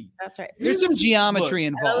titty. That's right. There's some geometry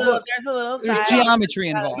And involved. there's a little There's side. geometry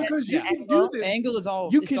involved. Because you Yeah. can do this. Angle is all.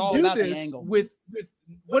 You It's can all do about the this angle. with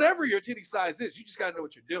whatever your titty size is. You just gotta know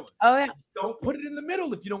what you're doing. Oh yeah. Don't put it in the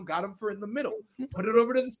middle if you don't got them for in the middle. Put it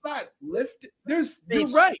over to the side. Lift. You're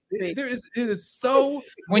Preach. right. Preach. It is so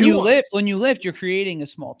When you nuanced. lift, you're creating a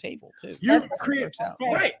small table too. You're That's how it creating works out.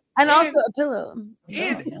 right. And And- also a pillow.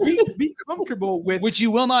 And be comfortable with Which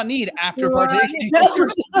you will not need after Right. partaking. No.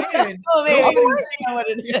 understand. Oh, maybe Nobody's- you know what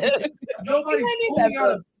it is. Nobody's I need pulling that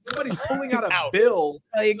out. Nobody's pulling out a bill.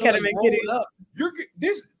 Oh, you to, can't like, make roll it. it up. You're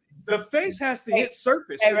this. The face has to hit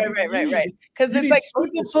surface. Right, so right, you right, right, need- right. Because you it's need like super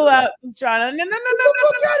you pull support. out Strana. No. Get the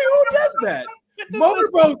fuck out of here. Who does that?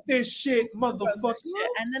 Motorboat this shit, motherfucker.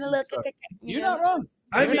 And then a look. Sorry. You You're know? not wrong.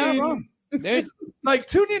 I You're not mean, wrong. There's like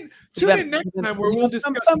tune in next time where we'll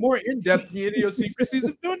discuss more in depth the idiosyncrasies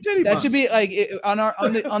of doing titty that should bumps. be like on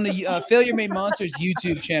the Failure Made Monsters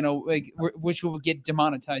YouTube channel, like which will get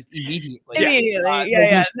demonetized immediately. Immediately.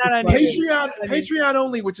 Yeah. Not on Patreon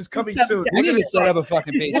only, which is coming soon. We need to set up a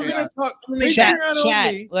fucking We're gonna Patreon. talk Chat, Patreon chat.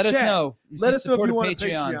 only. Let us Chat. know. Let us know if Support you a want a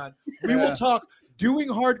Patreon. We Yeah. will talk doing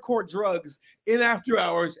hardcore drugs in after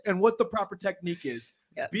hours and what the proper technique is.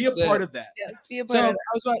 Yes. Be a part of that. Yes, be a So part I of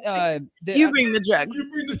was about, you bring the drugs.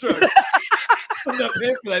 You bring the drugs. I'm not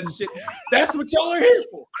paying for that shit. That's what y'all are here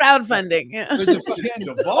for. crowdfunding. Yeah. There's a It's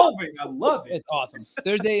evolving. I love it. It's awesome.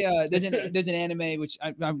 There's an anime which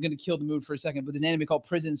I'm gonna kill the mood for a second, but there's an anime called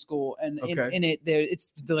Prison School, and in it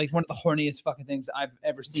it's like one of the horniest fucking things I've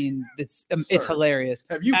ever seen. It's Sir, hilarious.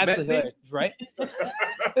 Have you Absolutely met me? hilarious,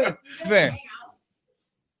 right? Fair.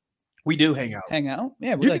 We do hang out. Hang out.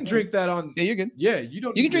 Yeah, we You like can drink that on. Yeah, you're good. Yeah, you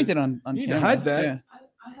don't. You can need drink to- that on you need to camera. hide that. Yeah.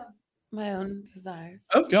 I have My own desires.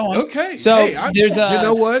 Oh, Go on. Okay. So, Hey, there's you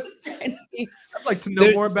know what? Trying to be- I'd like to know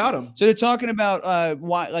There- more about him. So they're talking about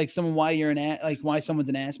why you're why someone's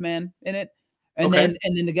an ass man in it, and Okay.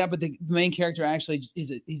 then the guy, but the main character actually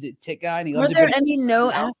he's a tit guy and he Were loves it. there but any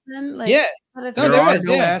no ass men? Like, yeah, what if no, There are is.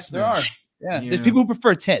 no Yeah, ass there men. are. Yeah, there's Yeah. people who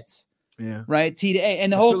prefer tits, Yeah. right? T to A,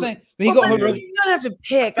 and the I whole feel thing. like- When you Well, go, but you don't have to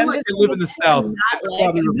pick. I feel I'm like just they live in the saying South. not like-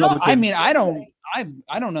 Probably no, I Republicans. mean, I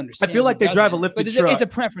don't understand. feel like who they does drive a it, lifted but it's truck. a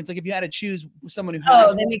preference. Like if you had to choose someone who Oh,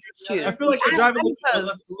 has, they make you choose. I feel like they drive a I'm lifted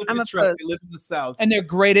opposed. I'm lifted truck. opposed. They live in the South. and they're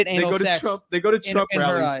great at They anal go to sex. Trump. They go to Trump in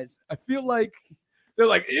her rallies. eyes. I feel like they're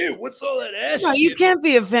like, ew, what's all that ass? No, you shit?" can't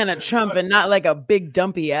be a fan of Trump and not like a big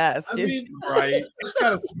dumpy ass. I Dude. mean, right? It's got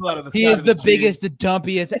to smell out of the. He side is of the jeans. biggest, the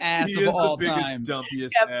dumpiest ass He of is all the biggest, time. dumpiest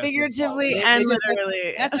ass Yeah, of figuratively all They and just-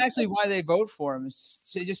 literally. That's actually why they vote for him. Is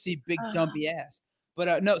to just see big dumpy ass.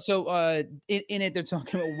 But no, so in it they're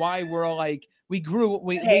talking about why we're all like we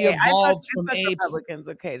Hey, I evolved fuck from apes. Republicans.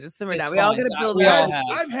 Okay, just simmer It's down. We all fine. gotta build We all our. have.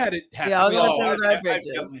 I've had it happen. all gotta Oh, build our I've bridges.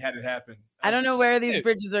 definitely had it happen. I don't know where these Shit.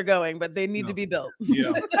 bridges are going, but they need No. to be built.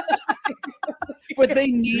 Yeah. But they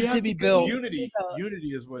We need have to be get built. Unity. Built. Unity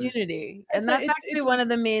is what. Unity, It's and a- that's it's- actually it's- one of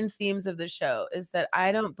the main themes of the show. Is that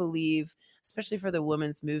I don't believe, especially for the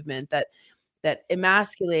women's movement, that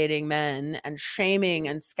emasculating men and shaming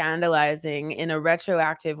and scandalizing in a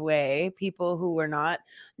retroactive way people who were not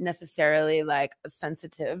necessarily like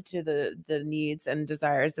sensitive to the needs and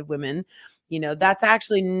desires of women, that's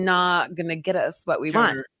actually not gonna get us what we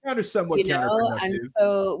want. Counter somewhat And counterproductive.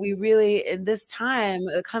 so we really in this time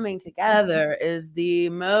coming together is the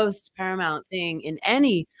most paramount thing in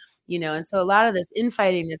any, and so a lot of this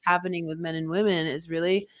infighting that's happening with men and women is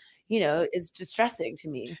really, is distressing to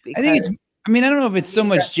me. I think it's. because I mean, I don't know if it's so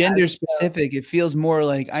much That's gender how it goes. specific. It feels more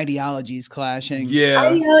like ideologies clashing. Yeah.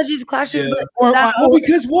 ideologies clashing, Yeah. but Or- that Well, always-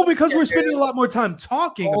 because we're spending a lot more time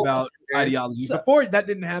talking Oh, about sure. ideology. So- Before that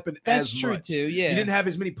didn't happen. That's as true much. too. You Yeah. didn't have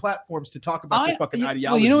as many platforms to talk about the fucking well,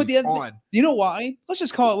 ideology. you know what the other thing- on You know why? Let's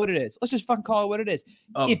just call it what it is. Let's just fucking call it what it is.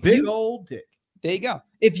 a if big you- old dick. There you go.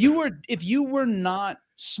 If you were not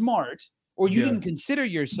smart or you Yeah. didn't consider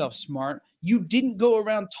yourself smart, you didn't go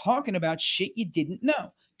around talking about shit you didn't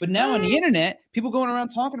know. But now on the internet, people going around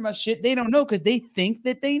talking about shit they don't know because they think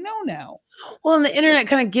that they know now. well, and the internet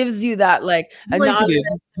kind of gives you that like Blanketed,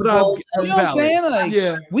 anonymous but I'm- bolt You of- know what I'm valid. saying? Like,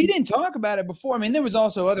 Yeah. we didn't talk about it before. I mean, there was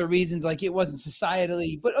also other reasons, like it wasn't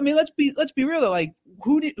societally. But I mean, let's be real. Like,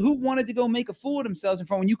 who wanted to go make a fool of themselves in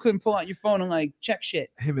front when you couldn't pull out your phone and like check shit?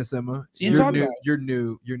 Hey, Miss Emma, So you you're talk new. about it. You're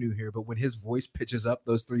new here. But when his voice pitches up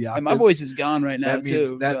those three octaves, And my voice is gone right now that means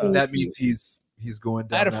too. that so. that means he's going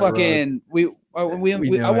down. I had a that road. fucking we I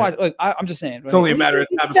know watched. Look, I'm just saying. It's only a matter of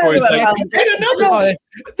time Talk before he's about like, politics. "Hey, another Oh, one."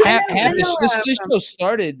 half I know this where I'm show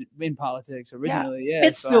started in politics originally. Yeah,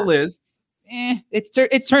 It still is.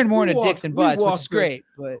 It's turned more We into walk- dicks and we butts, which walk is the- great.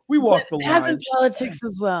 But We walk the It has in line. politics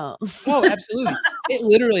as well. oh, absolutely, it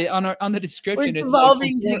literally on the We're description it's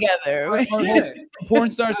evolving like, together. right? Yeah. porn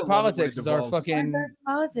stars I to love it when politics it is our evolves. fucking.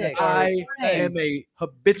 Politics. I Right. am a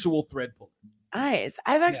habitual thread puller. Nice.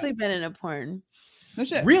 I've actually been in a porn. No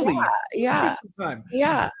shit. Really? Yeah. Spend some time.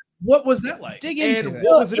 Yeah. What was that like? Dig and into it.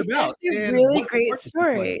 what was it It's about? actually a And really what great parts did you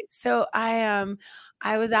play? story. So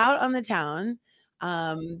I was out on the town,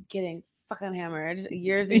 getting fucking hammered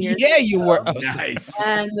years and years. Yeah, you were. ago. Oh, sorry. Nice.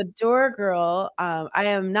 And the door girl, I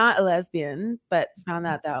am not a lesbian, but found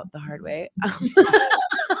that out the hard way.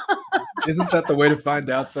 Isn't that the way to find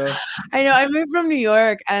out though? I know. I moved from New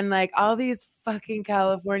York, and like all these fucking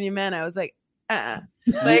California men, I was like,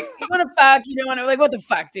 like you want to fuck, you don't want to, like, what the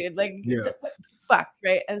fuck, dude? Like, Yeah. what the fuck,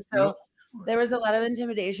 right? And so Yep. there was a lot of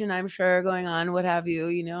intimidation, I'm sure, going on, what have you.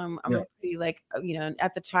 I'm Yeah. a pretty like,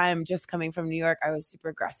 at the time, just coming from New York, I was super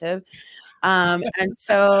aggressive. And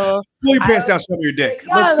so Pull your pants I- down, show me your dick.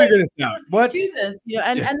 Yeah, Let's like, figure this out. What? do this,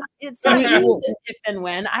 and Yeah. and it's not Yeah. even if and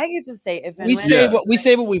when. I get to say if and We when. say Yeah. what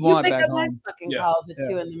we You want pick back up my home. fucking Yeah. calls at Yeah.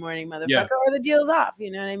 2 a.m, motherfucker, Yeah. or the deal's off. You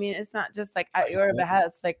know what I mean? It's not just like at your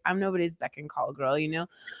behest. Like I'm nobody's beck and call girl,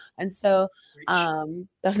 And so,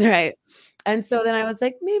 that's right. And so then I was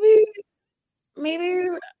like, maybe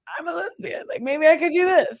I'm a lesbian. Like maybe I could do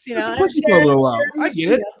this. It's a and pussy for a share- little while. share I my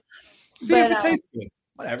get it. shit. See if But, it tastes good.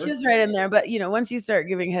 Whatever. She was right in there, but once you start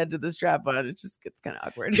giving head to the strap on, it just gets kind of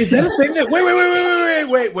awkward. Is that a thing that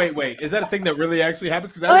wait? Is that a thing that really actually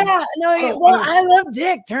happens? Because Oh yeah, no. Well, I love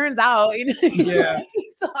dick. Turns out, Yeah.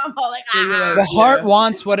 So I'm all like, So you're like, The heart yeah.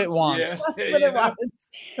 wants what it wants. that's what it wants.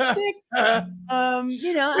 Dick. And If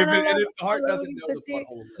I love the heart I love doesn't know, the pussy.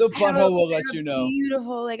 butthole. The does. I have a- butthole will I let have you a know.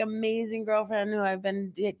 Beautiful, amazing girlfriend who I've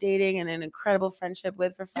been dating and an incredible friendship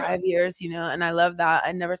with for 5 years, and I love that.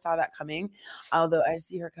 I never saw that coming, although I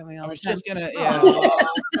see her coming all I the was time. just gonna, Oh,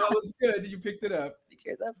 that was good. You picked it up.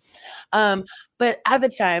 Tears up. But at the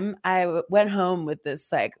time, I went home with this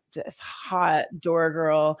hot door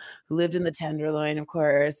girl who lived in the Tenderloin, of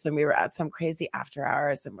course, and we were at some crazy after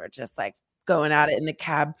hours, and we're just going at it in the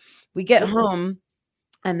cab. We get home,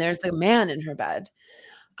 and there's a man in her bed.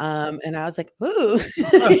 And I was like, ooh,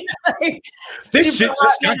 This shit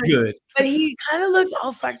just got good. But he kind of looked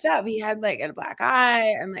all fucked up. He had a black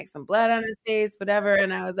eye and some blood on his face, whatever.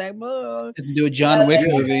 And I was like, whoa. do a John Wick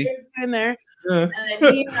movie. In there. Yeah. And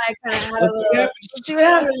then he and I kind of had let's see what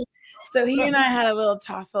happens. So he and I had a little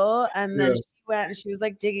tussle, and then she went and she was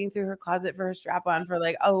digging through her closet for her strap on for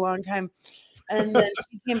a long time. And then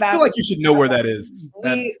she came back. I feel like you should know where that is.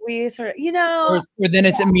 We sort of, Or then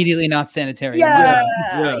it's immediately not sanitary. yeah,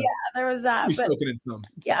 Yeah. there was that. You're But soaking in some.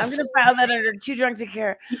 yeah, I'm gonna file that under too drunk to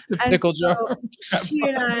care. And Pickle jar. so she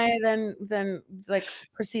and I then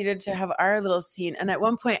proceeded to have our little scene. And at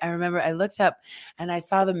one point, I remember I looked up and I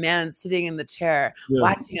saw the man sitting in the chair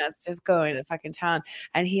watching us just going to fucking town.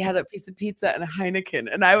 And he had a piece of pizza and a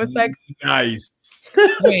Heineken. And I was like, Nice.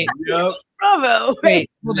 Wait, Yep. bravo. wait,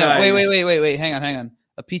 hold on. Nice. Wait. Hang on.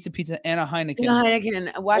 A piece of pizza and a Heineken. And a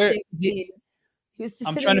Heineken watching the scene. He was just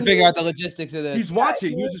I'm sitting trying to in figure the- out the logistics of this. He's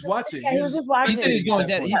watching. He was just watching. Yeah, he was just watching. He said he was going.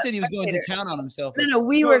 Yeah. He said he was going to town on himself. No,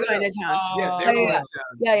 we were going to town. Yeah, Oh, they were yeah. on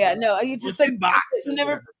Yeah. No, you just Within box. you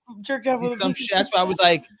never jerked off See, with a some piece of shit. That's why I was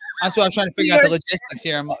like. That's why I was trying to figure out the logistics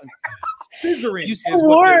here. scissoring. You is said what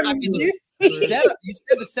warm, they're- I mean, the setup. You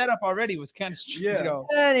said the setup already was kind of Yeah.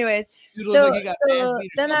 Anyways, Dude looked so, like he got man so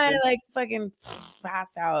beat or then I something. fucking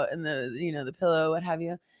passed out in the the pillow, what have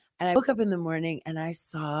you. And I woke up in the morning and I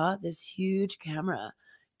saw this huge camera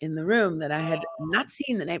in the room that I had not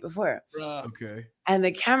seen the night before. Bruh. Okay. And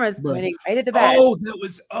the camera's Bruh. pointing right at the bed. Oh, that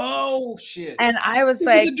was. Oh shit. And I was He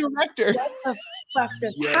like, was a director. what the fuck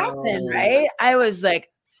just Yo. happened? Right? I was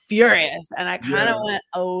furious and I kind of Yeah. went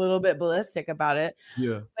a little bit ballistic about it.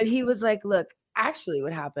 Yeah. But he was like, look, actually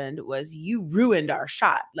what happened was you ruined our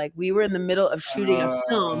shot. We were in the middle of shooting a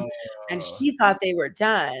film and she thought they were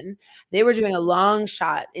done. They were doing a long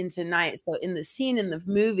shot into night. So in the scene in the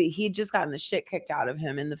movie, he'd just gotten the shit kicked out of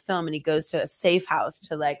him in the film and he goes to a safe house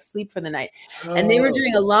to sleep for the night. And they were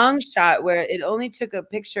doing a long shot where it only took a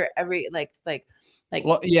picture every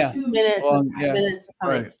Well, yeah. 2 minutes, Long, 5 yeah. minutes.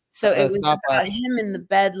 Or something. Right. So it was Stop about lapse. him in the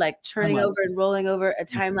bed, turning Time over lapse. and rolling over, a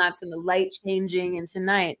time lapse, and the light changing into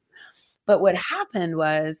night. But what happened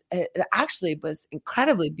was it actually was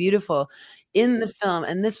incredibly beautiful in the film.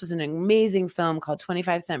 And this was an amazing film called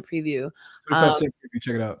 25 Cent Preview.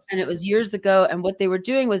 Check it out. And it was years ago. And what they were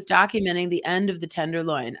doing was documenting the end of the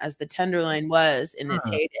Tenderloin as the Tenderloin was in its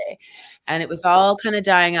heyday. And it was all kind of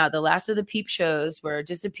dying out. The last of the peep shows were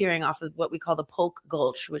disappearing off of what we call the Polk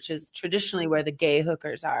Gulch, which is traditionally where the gay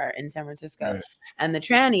hookers are in San Francisco. Right. And the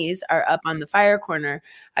trannies are up on the fire corner.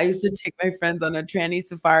 I used to take my friends on a tranny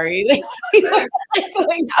safari.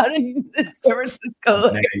 Going out in San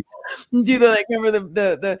Francisco. Do the remember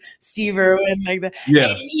the Steve Irwin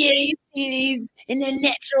Yeah. you see these in their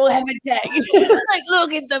natural habitat.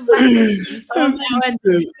 Look at the fucking sheep on that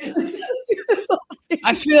one.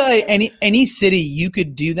 I feel like any city you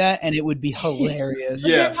could do that and it would be hilarious.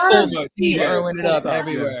 Yeah. Full Yeah. Steve Irwin it Full up stop. Yeah,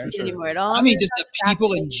 everywhere. for sure. Anymore at all. I mean, just the They're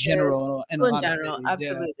people in attracted to general. In a people lot in of general, cities, yeah.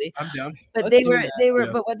 absolutely. I'm down. But Let's they do were that, they were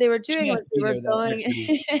yeah. but what they were doing Chance was to they be were there that going next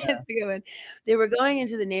week. That's a good one. They were going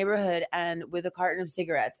into the neighborhood and with a carton of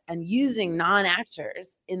cigarettes and using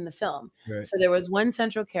non-actors in the film. Right. So there was one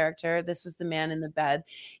central character. This was the man in the bed.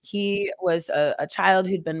 He was a child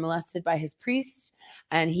who'd been molested by his priest.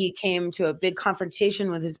 And he came to a big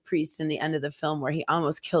confrontation with his priest in the end of the film where he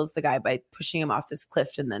almost kills the guy by pushing him off this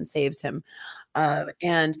cliff and then saves him.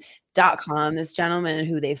 And .com, this gentleman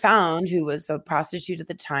who they found, who was a prostitute at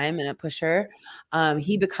the time and a pusher,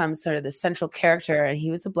 he becomes sort of the central character. And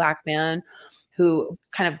he was a black man who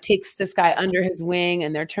kind of takes this guy under his wing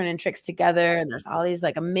and they're turning tricks together. And there's all these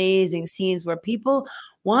amazing scenes where people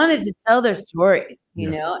wanted to tell their story, you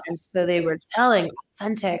know? And so they were telling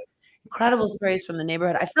authentic, incredible stories from the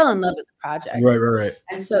neighborhood. I fell in love with the project. Right.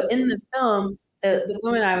 And so in the film, the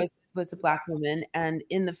woman I was a black woman. And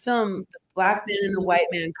in the film, the black man and the white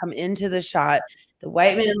man come into the shot. The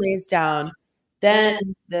white man lays down. Then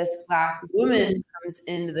this black woman comes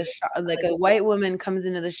into the shot, like a white woman comes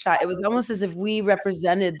into the shot. It was almost as if we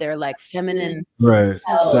represented their like feminine Right.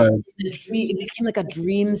 selves. So It became like a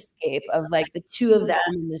dreamscape of like the two of them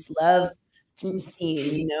in this love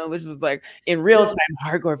scene, you know, which was like in real time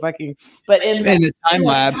hardcore fucking, but in the time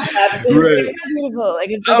lapse. it was Right. beautiful. Like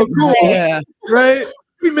it's Oh, cool. Yeah. right.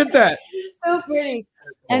 We meant that. so pretty.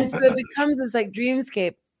 And so it becomes this like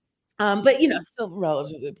dreamscape. But you know, still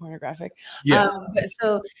relatively pornographic. Yeah. But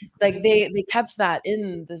so like they kept that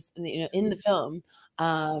in this, you know, in the film.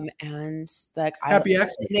 And like Happy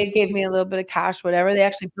accident. they gave me a little bit of cash, whatever. They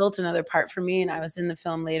actually built another part for me, and I was in the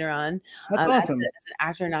film later on. That's as awesome. an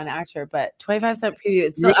actor, non-actor, but 25-cent preview.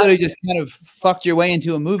 It's You still literally just kind of fucked your way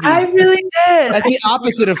into a movie. I really did. That's the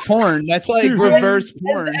opposite of porn. That's like reverse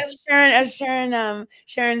porn. As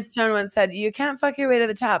Sharon Stone once said, you can't fuck your way to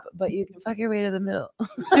the top, but you can fuck your way to the middle.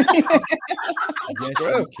 Yes,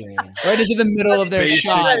 true. you can. Right into the middle of their Basic.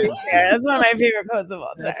 shot. That's one of my favorite quotes of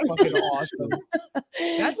all time. That's fucking awesome.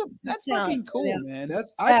 That's fucking cool, Yeah. man.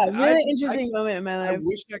 That's Yeah, really I- interesting moment in my I life.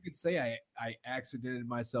 wish I could say I accidented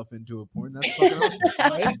myself into a porn. That's fucking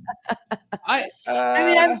awesome. Right? I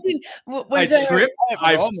mean, I've seen I one time tripped,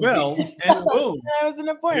 I all fell, and boom. I was in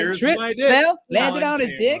a porn, Here's Trip, my dick. fell, landed On on his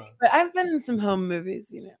camera. dick. but I've been in some home movies,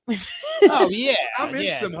 you know. Oh yeah, I'm in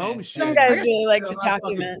yes, some home yes. shit. Some guys I got really like shit to on my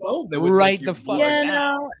fucking document. phone that would Right make you the fuck blow Yeah, it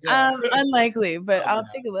no, Yeah. unlikely, but I'll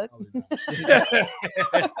Probably take a look. not,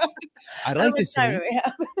 probably not. I'd How like to much time see. do we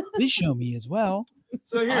have? Please show me as well.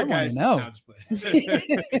 So here, I wanna guys. know. No, I'm just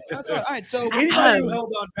playing. That's all right. So Anybody who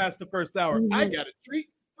held on past the first hour, I Mhm. got a treat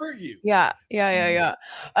for you. Yeah.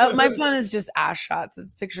 My phone is just ass shots.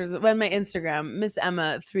 It's pictures of my Instagram, Miss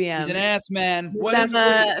Emma 3M. he's an ass man. What Miss is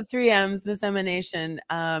Emma 3M's, Miss Emma Nation.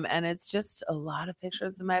 And it's just a lot of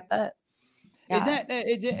pictures of my butt. Is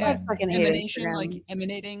it I fucking hate emanation Instagram. like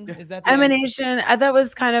emanating? Is that the Emanation? That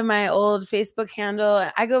was kind of my old Facebook handle.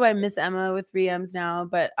 I go by Miss Emma with 3M's now,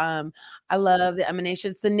 but I love the Emanation.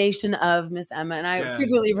 It's the nation of Miss Emma, and I Yeah.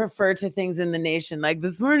 frequently refer to things in the nation, like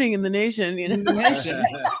this morning in the nation. You know, Nation.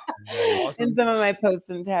 Nice. in some of my posts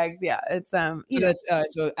and tags. Yeah, it's So you know, that's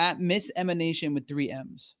so at Miss Emanation with 3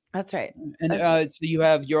 M's. that's right. And so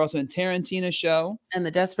you're also in Tarantino show. And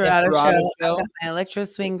the Desperado, Desperado show. Show. I've got my electro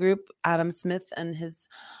swing group, Adam Smith and his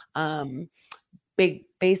big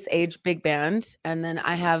bass age big band. And then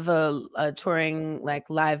I have a touring like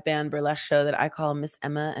live band burlesque show that I call Miss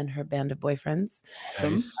Emma and her band of boyfriends.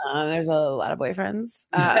 Nice. There's a lot of boyfriends,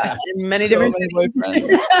 in many So different many boyfriends.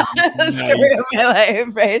 the story of my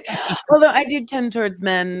life, right? Although I do tend towards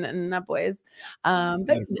men and not boys. But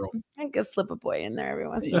Atta you girl. know, I can slip a boy in there every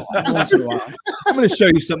once in a Once while. in a while, I'm going to show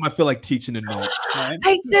you something I feel like teaching tonight. right?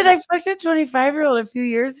 I did. I fucked a 25-year-old a few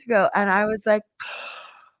years ago, and I was like,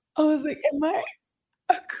 am I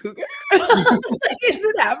a cougar? Like, is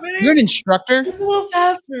it happening? You're an instructor. It's a little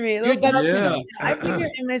fast for me. a little That's- fast. Yeah. I figure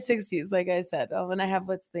in my 60s, like I said. Oh, when I have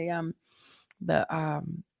what's the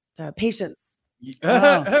patience.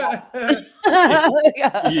 yeah.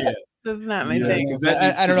 Yeah. That's not my Yeah, thing. 'cause that I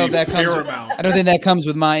needs don't to know be if that comes with- paramount. I don't think that comes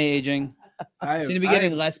with my aging. I Seem to be am-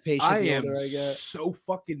 getting less patient I the am older I get. so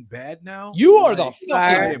fucking bad now. You are the Like, fucking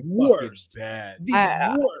I am worst. fucking bad. The I-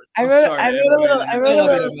 worst. I I'm wrote, sorry I to wrote a little, everybody I that's wrote a love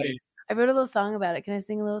little, everybody. I wrote a little song about it. Can I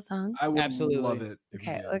sing a little song? I would Absolutely. love it. if you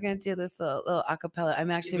Okay, did. we're gonna do this little acapella. I'm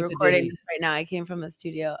actually Give us a recording ditty. this right now. I came from the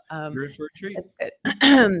studio. You're in for a treat. It's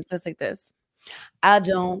good. Goes like this. I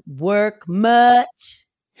don't work much.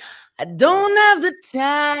 I don't have the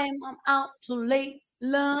time. I'm out till late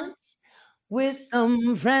lunch with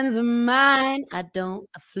some friends of mine. I don't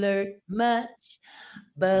flirt much,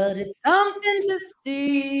 but it's something to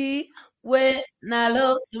see. When I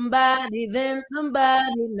love somebody, then somebody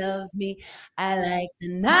loves me. I like the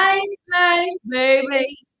night,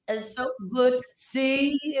 baby. It's so good to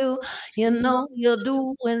see you. You know you're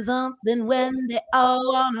doing something when they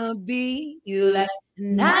all wanna be. You like the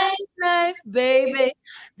nightlife, baby.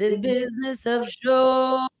 This business of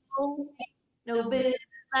show. No business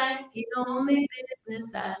like the only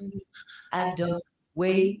business I do. I don't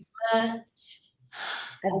wait much.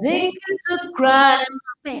 I think it's a crime.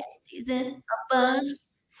 My panties in a bunch.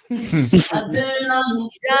 I turn on the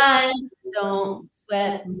dime. Don't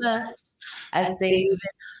sweat much. I save it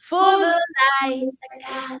for the nights.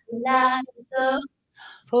 I got a lot of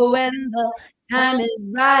for when the time is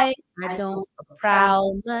right. I don't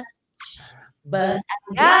prowl much, but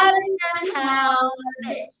I got it now. I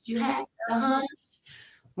bet you had a hunch.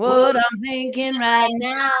 What I'm thinking right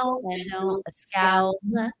now, I don't scowl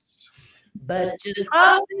much, but just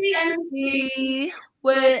cross me and see.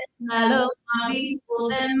 When I love my people,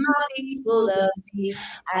 then my people love me.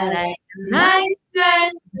 I like the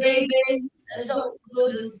night, baby. It's so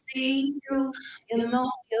good to see you. You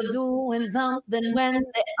know you're doing something when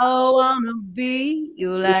they all wanna be.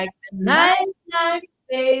 You like the nightlife,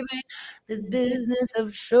 baby. This business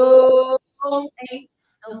of show ain't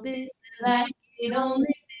no business like it.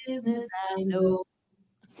 Only business I know.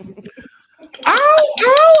 Ow,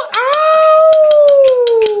 ow,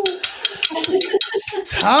 ow!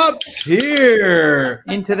 Top tier.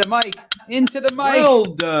 Into the mic. Into the mic. Well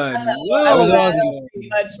done. That Well was done. awesome.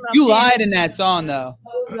 You lied in that song, though.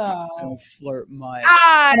 Don't flirt, Mike.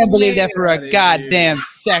 I I don't believe that for Get a outta goddamn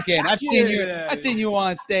second. I've seen Get you. outta I've seen you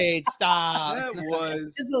on stage. Stop. That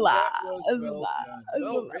was. It's a lie. that was It's a well lie. done. It's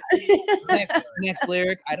a Well lie. written. Next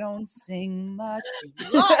lyric. I don't sing much.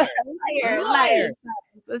 Liar, Liar. liar.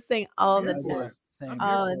 Let's sing all the That time. was- Same.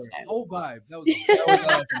 All the That was time. whole vibe. That was. That was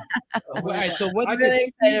awesome. All right. So what's I I'm could really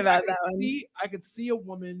excited see- about I could that one. I could see a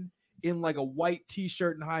woman in like a white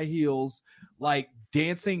t-shirt and high heels, like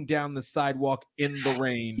dancing down the sidewalk in the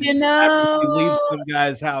rain. You After she leaves know, some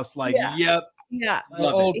guy's house, like, Yeah. yep, yeah,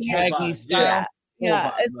 love old it. Cagney Full vibe. style? yeah, yeah.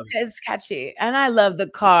 vibe, love it. It's catchy, and I love the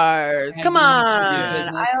cars. Come Cagney on,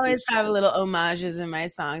 business. I always have little homages in my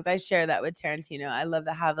songs. I share that with Tarantino. I love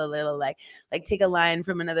to have a little like take a line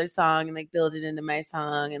from another song and like build it into my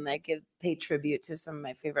song and like pay tribute to some of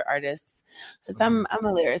my favorite artists because I'm a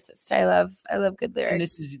lyricist. I love good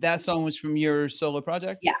lyrics. And that song was from your solo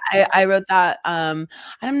project? Yeah, I wrote that. I'm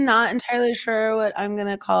not entirely sure what I'm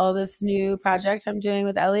gonna call this new project I'm doing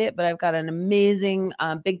with Elliot, but I've got an amazing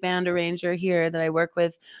big band arranger here that I work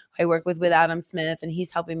with with Adam Smith, and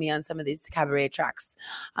he's helping me on some of these cabaret tracks,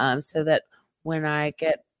 so that when I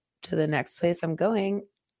get to the next place I'm going,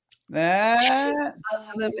 That I'll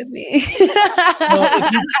have them with me. Well,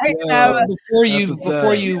 if you- I can have a before you what's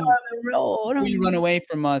before up. you on the road. before you run away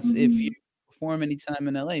from us, if you perform anytime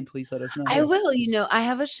in LA, please let us know. I will. I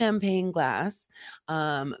have a champagne glass,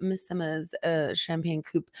 Miss Emma's champagne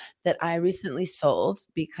coupe that I recently sold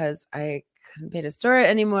because I couldn't pay to store it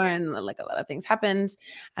anymore, and like a lot of things happened,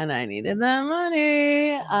 and I needed that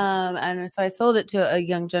money. And so I sold it to a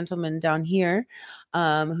young gentleman down here,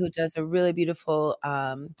 who does a really beautiful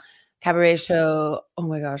cabaret show. Oh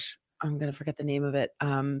my gosh. I'm gonna forget the name of it,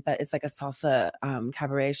 but it's like a salsa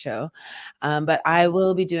cabaret show. But I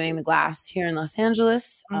will be doing the glass here in Los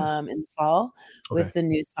Angeles in the fall with the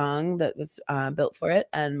new song that was built for it,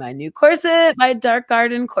 and my new corset, my Dark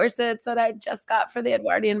Garden corsets that I just got for the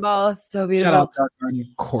Edwardian Ball. So beautiful. Shout out Dark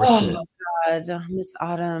Garden corset. Oh my God, Miss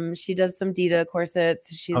Autumn. She does some Dita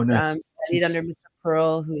corsets. She's nice. studied under Mr.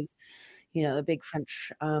 Pearl, who's the big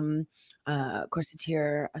French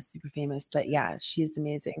corseteer, super famous. But yeah, she's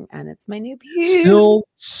amazing, and it's my new piece. Still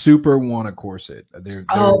super want a corset. But they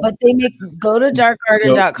go to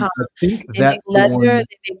darkgarden.com. I think They that's make leather. the one They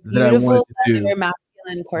make that I wanted beautiful to do. leather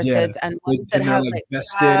masculine corsets, and ones that and they're have like like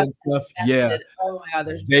vested straps and stuff. and Yeah, vested. Oh my God,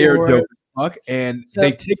 there's they are four. dope as fuck, and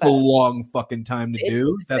they Dope as take a fuck. long fucking time to It's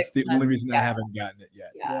do. That's 6 the only months, reason I yeah. haven't gotten it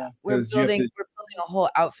yet. Yeah, we're 'cause you have building to- a whole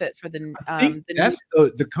outfit for the I think the that's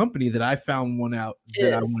the company that I found one out It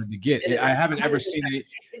that I is. wanted to get. It I is. haven't ever seen it.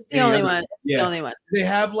 it's the any only other- one. It's yeah. the only one. They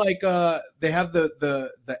have like they have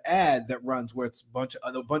the ad that runs where it's a bunch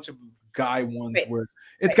of guy ones Right. where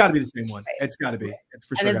it's Right. got to be the same one. Right. It's got to be. It's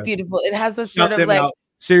for And sure. it's beautiful. It has a Shout sort of them like out.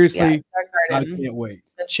 Seriously, Dark I Garden. can't wait.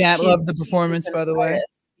 Chat She's- loved the she's performance, an by the way. artist,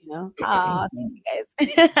 thank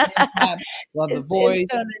you guys. Love the It's voice.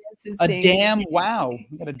 so nice to A sing. damn wow.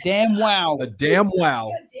 We got a damn wow. A damn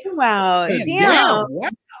wow. Wow. Damn, Damn.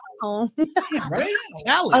 Wow. Right?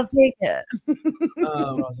 Talent. I'll take it. That's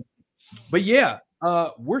Um, awesome. but yeah,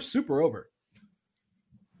 we're super over.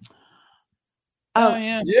 Oh Oh,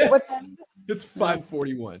 yeah. Yeah, what time? it's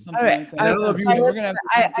 5:41. Something All right. like that. I don't know if you- So we're gonna have to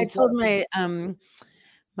wrap I this told up.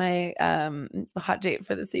 my hot date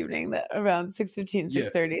for this evening that around 6:15, Yeah.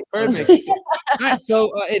 6:30. Perfect. All right.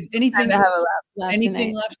 So if Time anything, to have a laugh anything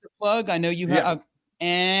tonight. left to plug, I know you Yeah. have.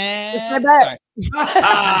 And Just my butt. sorry,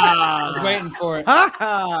 I was waiting for it.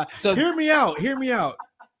 Ha So Hear me out. Hear me out.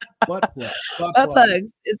 Butt plug. Butt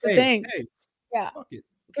plugs. It's a Hey, thing. hey, Yeah. fuck it.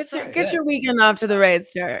 Get your weekend off to the right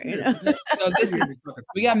start. So this is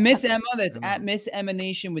we got Miss Emma. That's at Miss Emma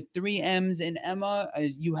Nation with 3 M's in Emma.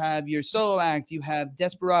 You have your solo act. You have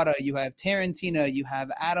Desperado. You have Tarantina. You have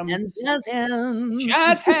Adam. And jazz hands.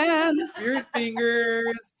 Jazz hands. Spirit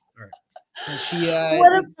fingers. And she.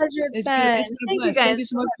 What a pleasure it's it's been. been- it's been a Thank you blast. Thank guys you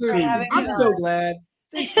so much for for- having I'm me so on. glad.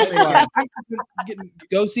 Getting-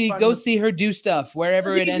 Go see her do stuff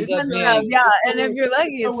wherever it ends up It's being. so- Yeah, and if you're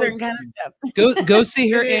lucky, so it's certain kind of exciting. stuff. Go see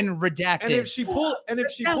her And in Redacted. And if she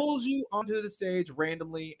pulls you onto the stage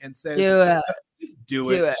randomly and says, Do it. "Just do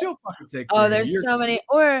Do it," it. she'll fucking take. Oh, care of there's you. so many.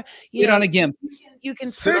 Or you Sit know, on a gimp. you can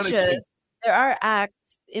Sit on a purchase. There are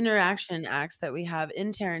acts interaction acts that we have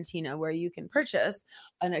in Tarantino where you can purchase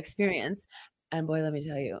an experience. And boy, let me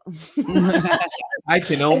tell you, I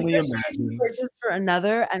can only especially if you imagine. purchase for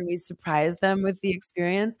another and we surprise them with the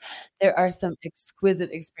experience. There are some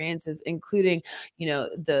exquisite experiences, including,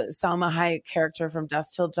 the Salma Hayek character from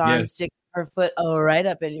Dusk Till Dawn Yes. sticking her foot right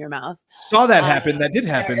up in your mouth. Saw that happen. That did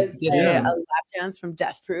happen. There is Yeah. a lap dance from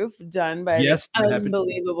Death Proof done by Yes, this that happened.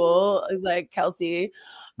 unbelievable, Kelsey.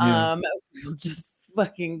 Yeah. Just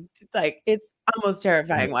fucking it's almost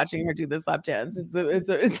terrifying watching her do this lap dance.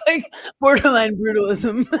 It's like borderline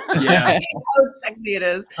brutalism. Yeah. How sexy it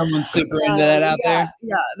is. Someone's super into that out there.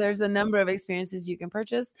 Yeah, there's a number of experiences you can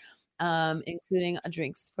purchase, including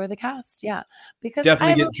drinks for the cast. Yeah, because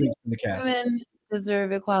Definitely get drinks from the cast. women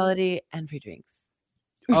deserve equality and free drinks.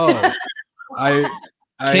 Oh, I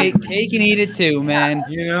Cake agree. and eat it too, man.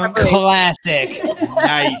 You know, Classic.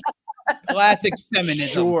 nice. Classic feminism.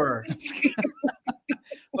 Sure.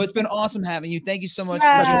 Well, it's been awesome having you. Thank you so much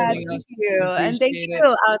Yeah, for joining thank us. you, and thank appreciate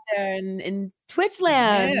you out there in Twitch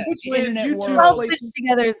land. Yeah, Twitch land, internet YouTube world. We'll places. Twitch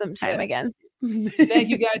together sometime Yeah. again. So thank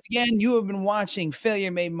you guys again. You have been watching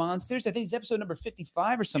Failure Made Monsters. I think it's episode number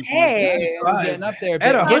 55 or something. Hey. Like that. We're getting up there. At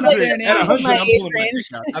but getting up 100, there in at age. 100, My I'm age pulling my range.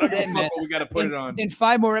 dick out. I don't That's it, give a man. fuck what we got to put it on. In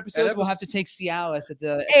 5 more episodes, that we'll was- have to take Cialis at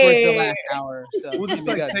towards Hey. the last hour. So We'll it's just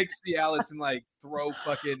gonna be like good. take Cialis and like throw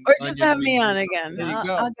fucking. Or just onion have me rings on in. again. There you I'll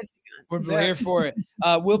go. get We're here for it.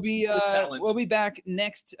 We'll be talent. back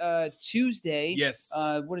next Tuesday. Yes.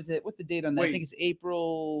 What is it? What's the date on that? I Wait. think it's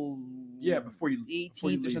April. Yeah, before you 18th or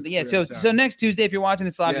leave, something. Yeah. figure So this out. next Tuesday, if you're watching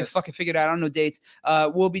this live, you Yes. fucking figured out. I don't know dates.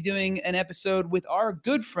 We'll be doing an episode with our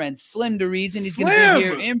good friend Slim to Reason. He's going to be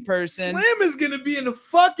here Slim! in person. Slim is gonna be in the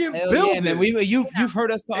fucking Hell building. yeah, man. You've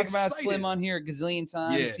heard us talk about Excited. Slim on here a gazillion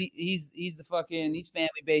times. Yeah. He's the fucking family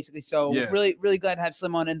basically. So Yeah. really glad to have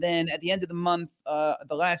Slim on. And then at the end of the month, the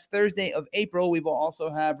last Thursday of April, we will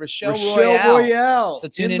also have Rochelle Royale. So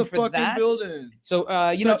tune in the for fucking that. building. So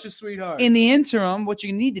Such a sweetheart. in the interim, what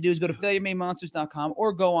you need to do is go to failureMadeMonsters.com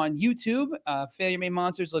or go on YouTube, Failure Made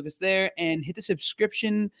Monsters, look us there, and hit the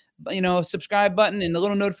subscribe button and the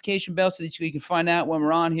little notification bell so that you can find out when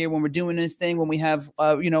we're on here, when we're doing this thing, when we have,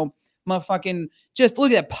 motherfucking, just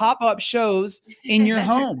look at pop-up shows in your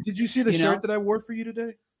home. Did you see the You shirt know? that I wore for you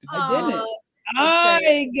today? I didn't. Aw,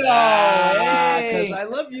 I go. Because Hey. I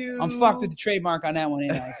love you. I'm fucked with the trademark on that one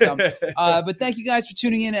anyway. So. But thank you guys for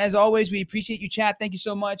tuning in. As always, we appreciate you, chat. Thank you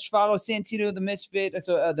so much. Follow Santino the Misfit. That's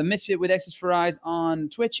the Misfit with X's for Eyes on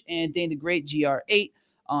Twitch, and Dane the Great GR8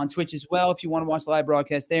 on Twitch as well. If you want to watch the live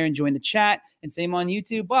broadcast there and join the chat, and same on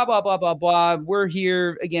YouTube. Blah blah blah blah blah. We're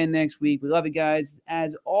here again next week. We love you guys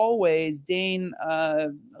as always. Dane, I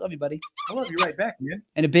love you, buddy. I love you right back, man.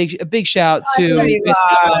 And a big shout I to love you Miss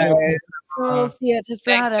guys. We'll see you at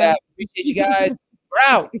Thanks, chat. Appreciate you guys.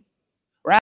 We're out.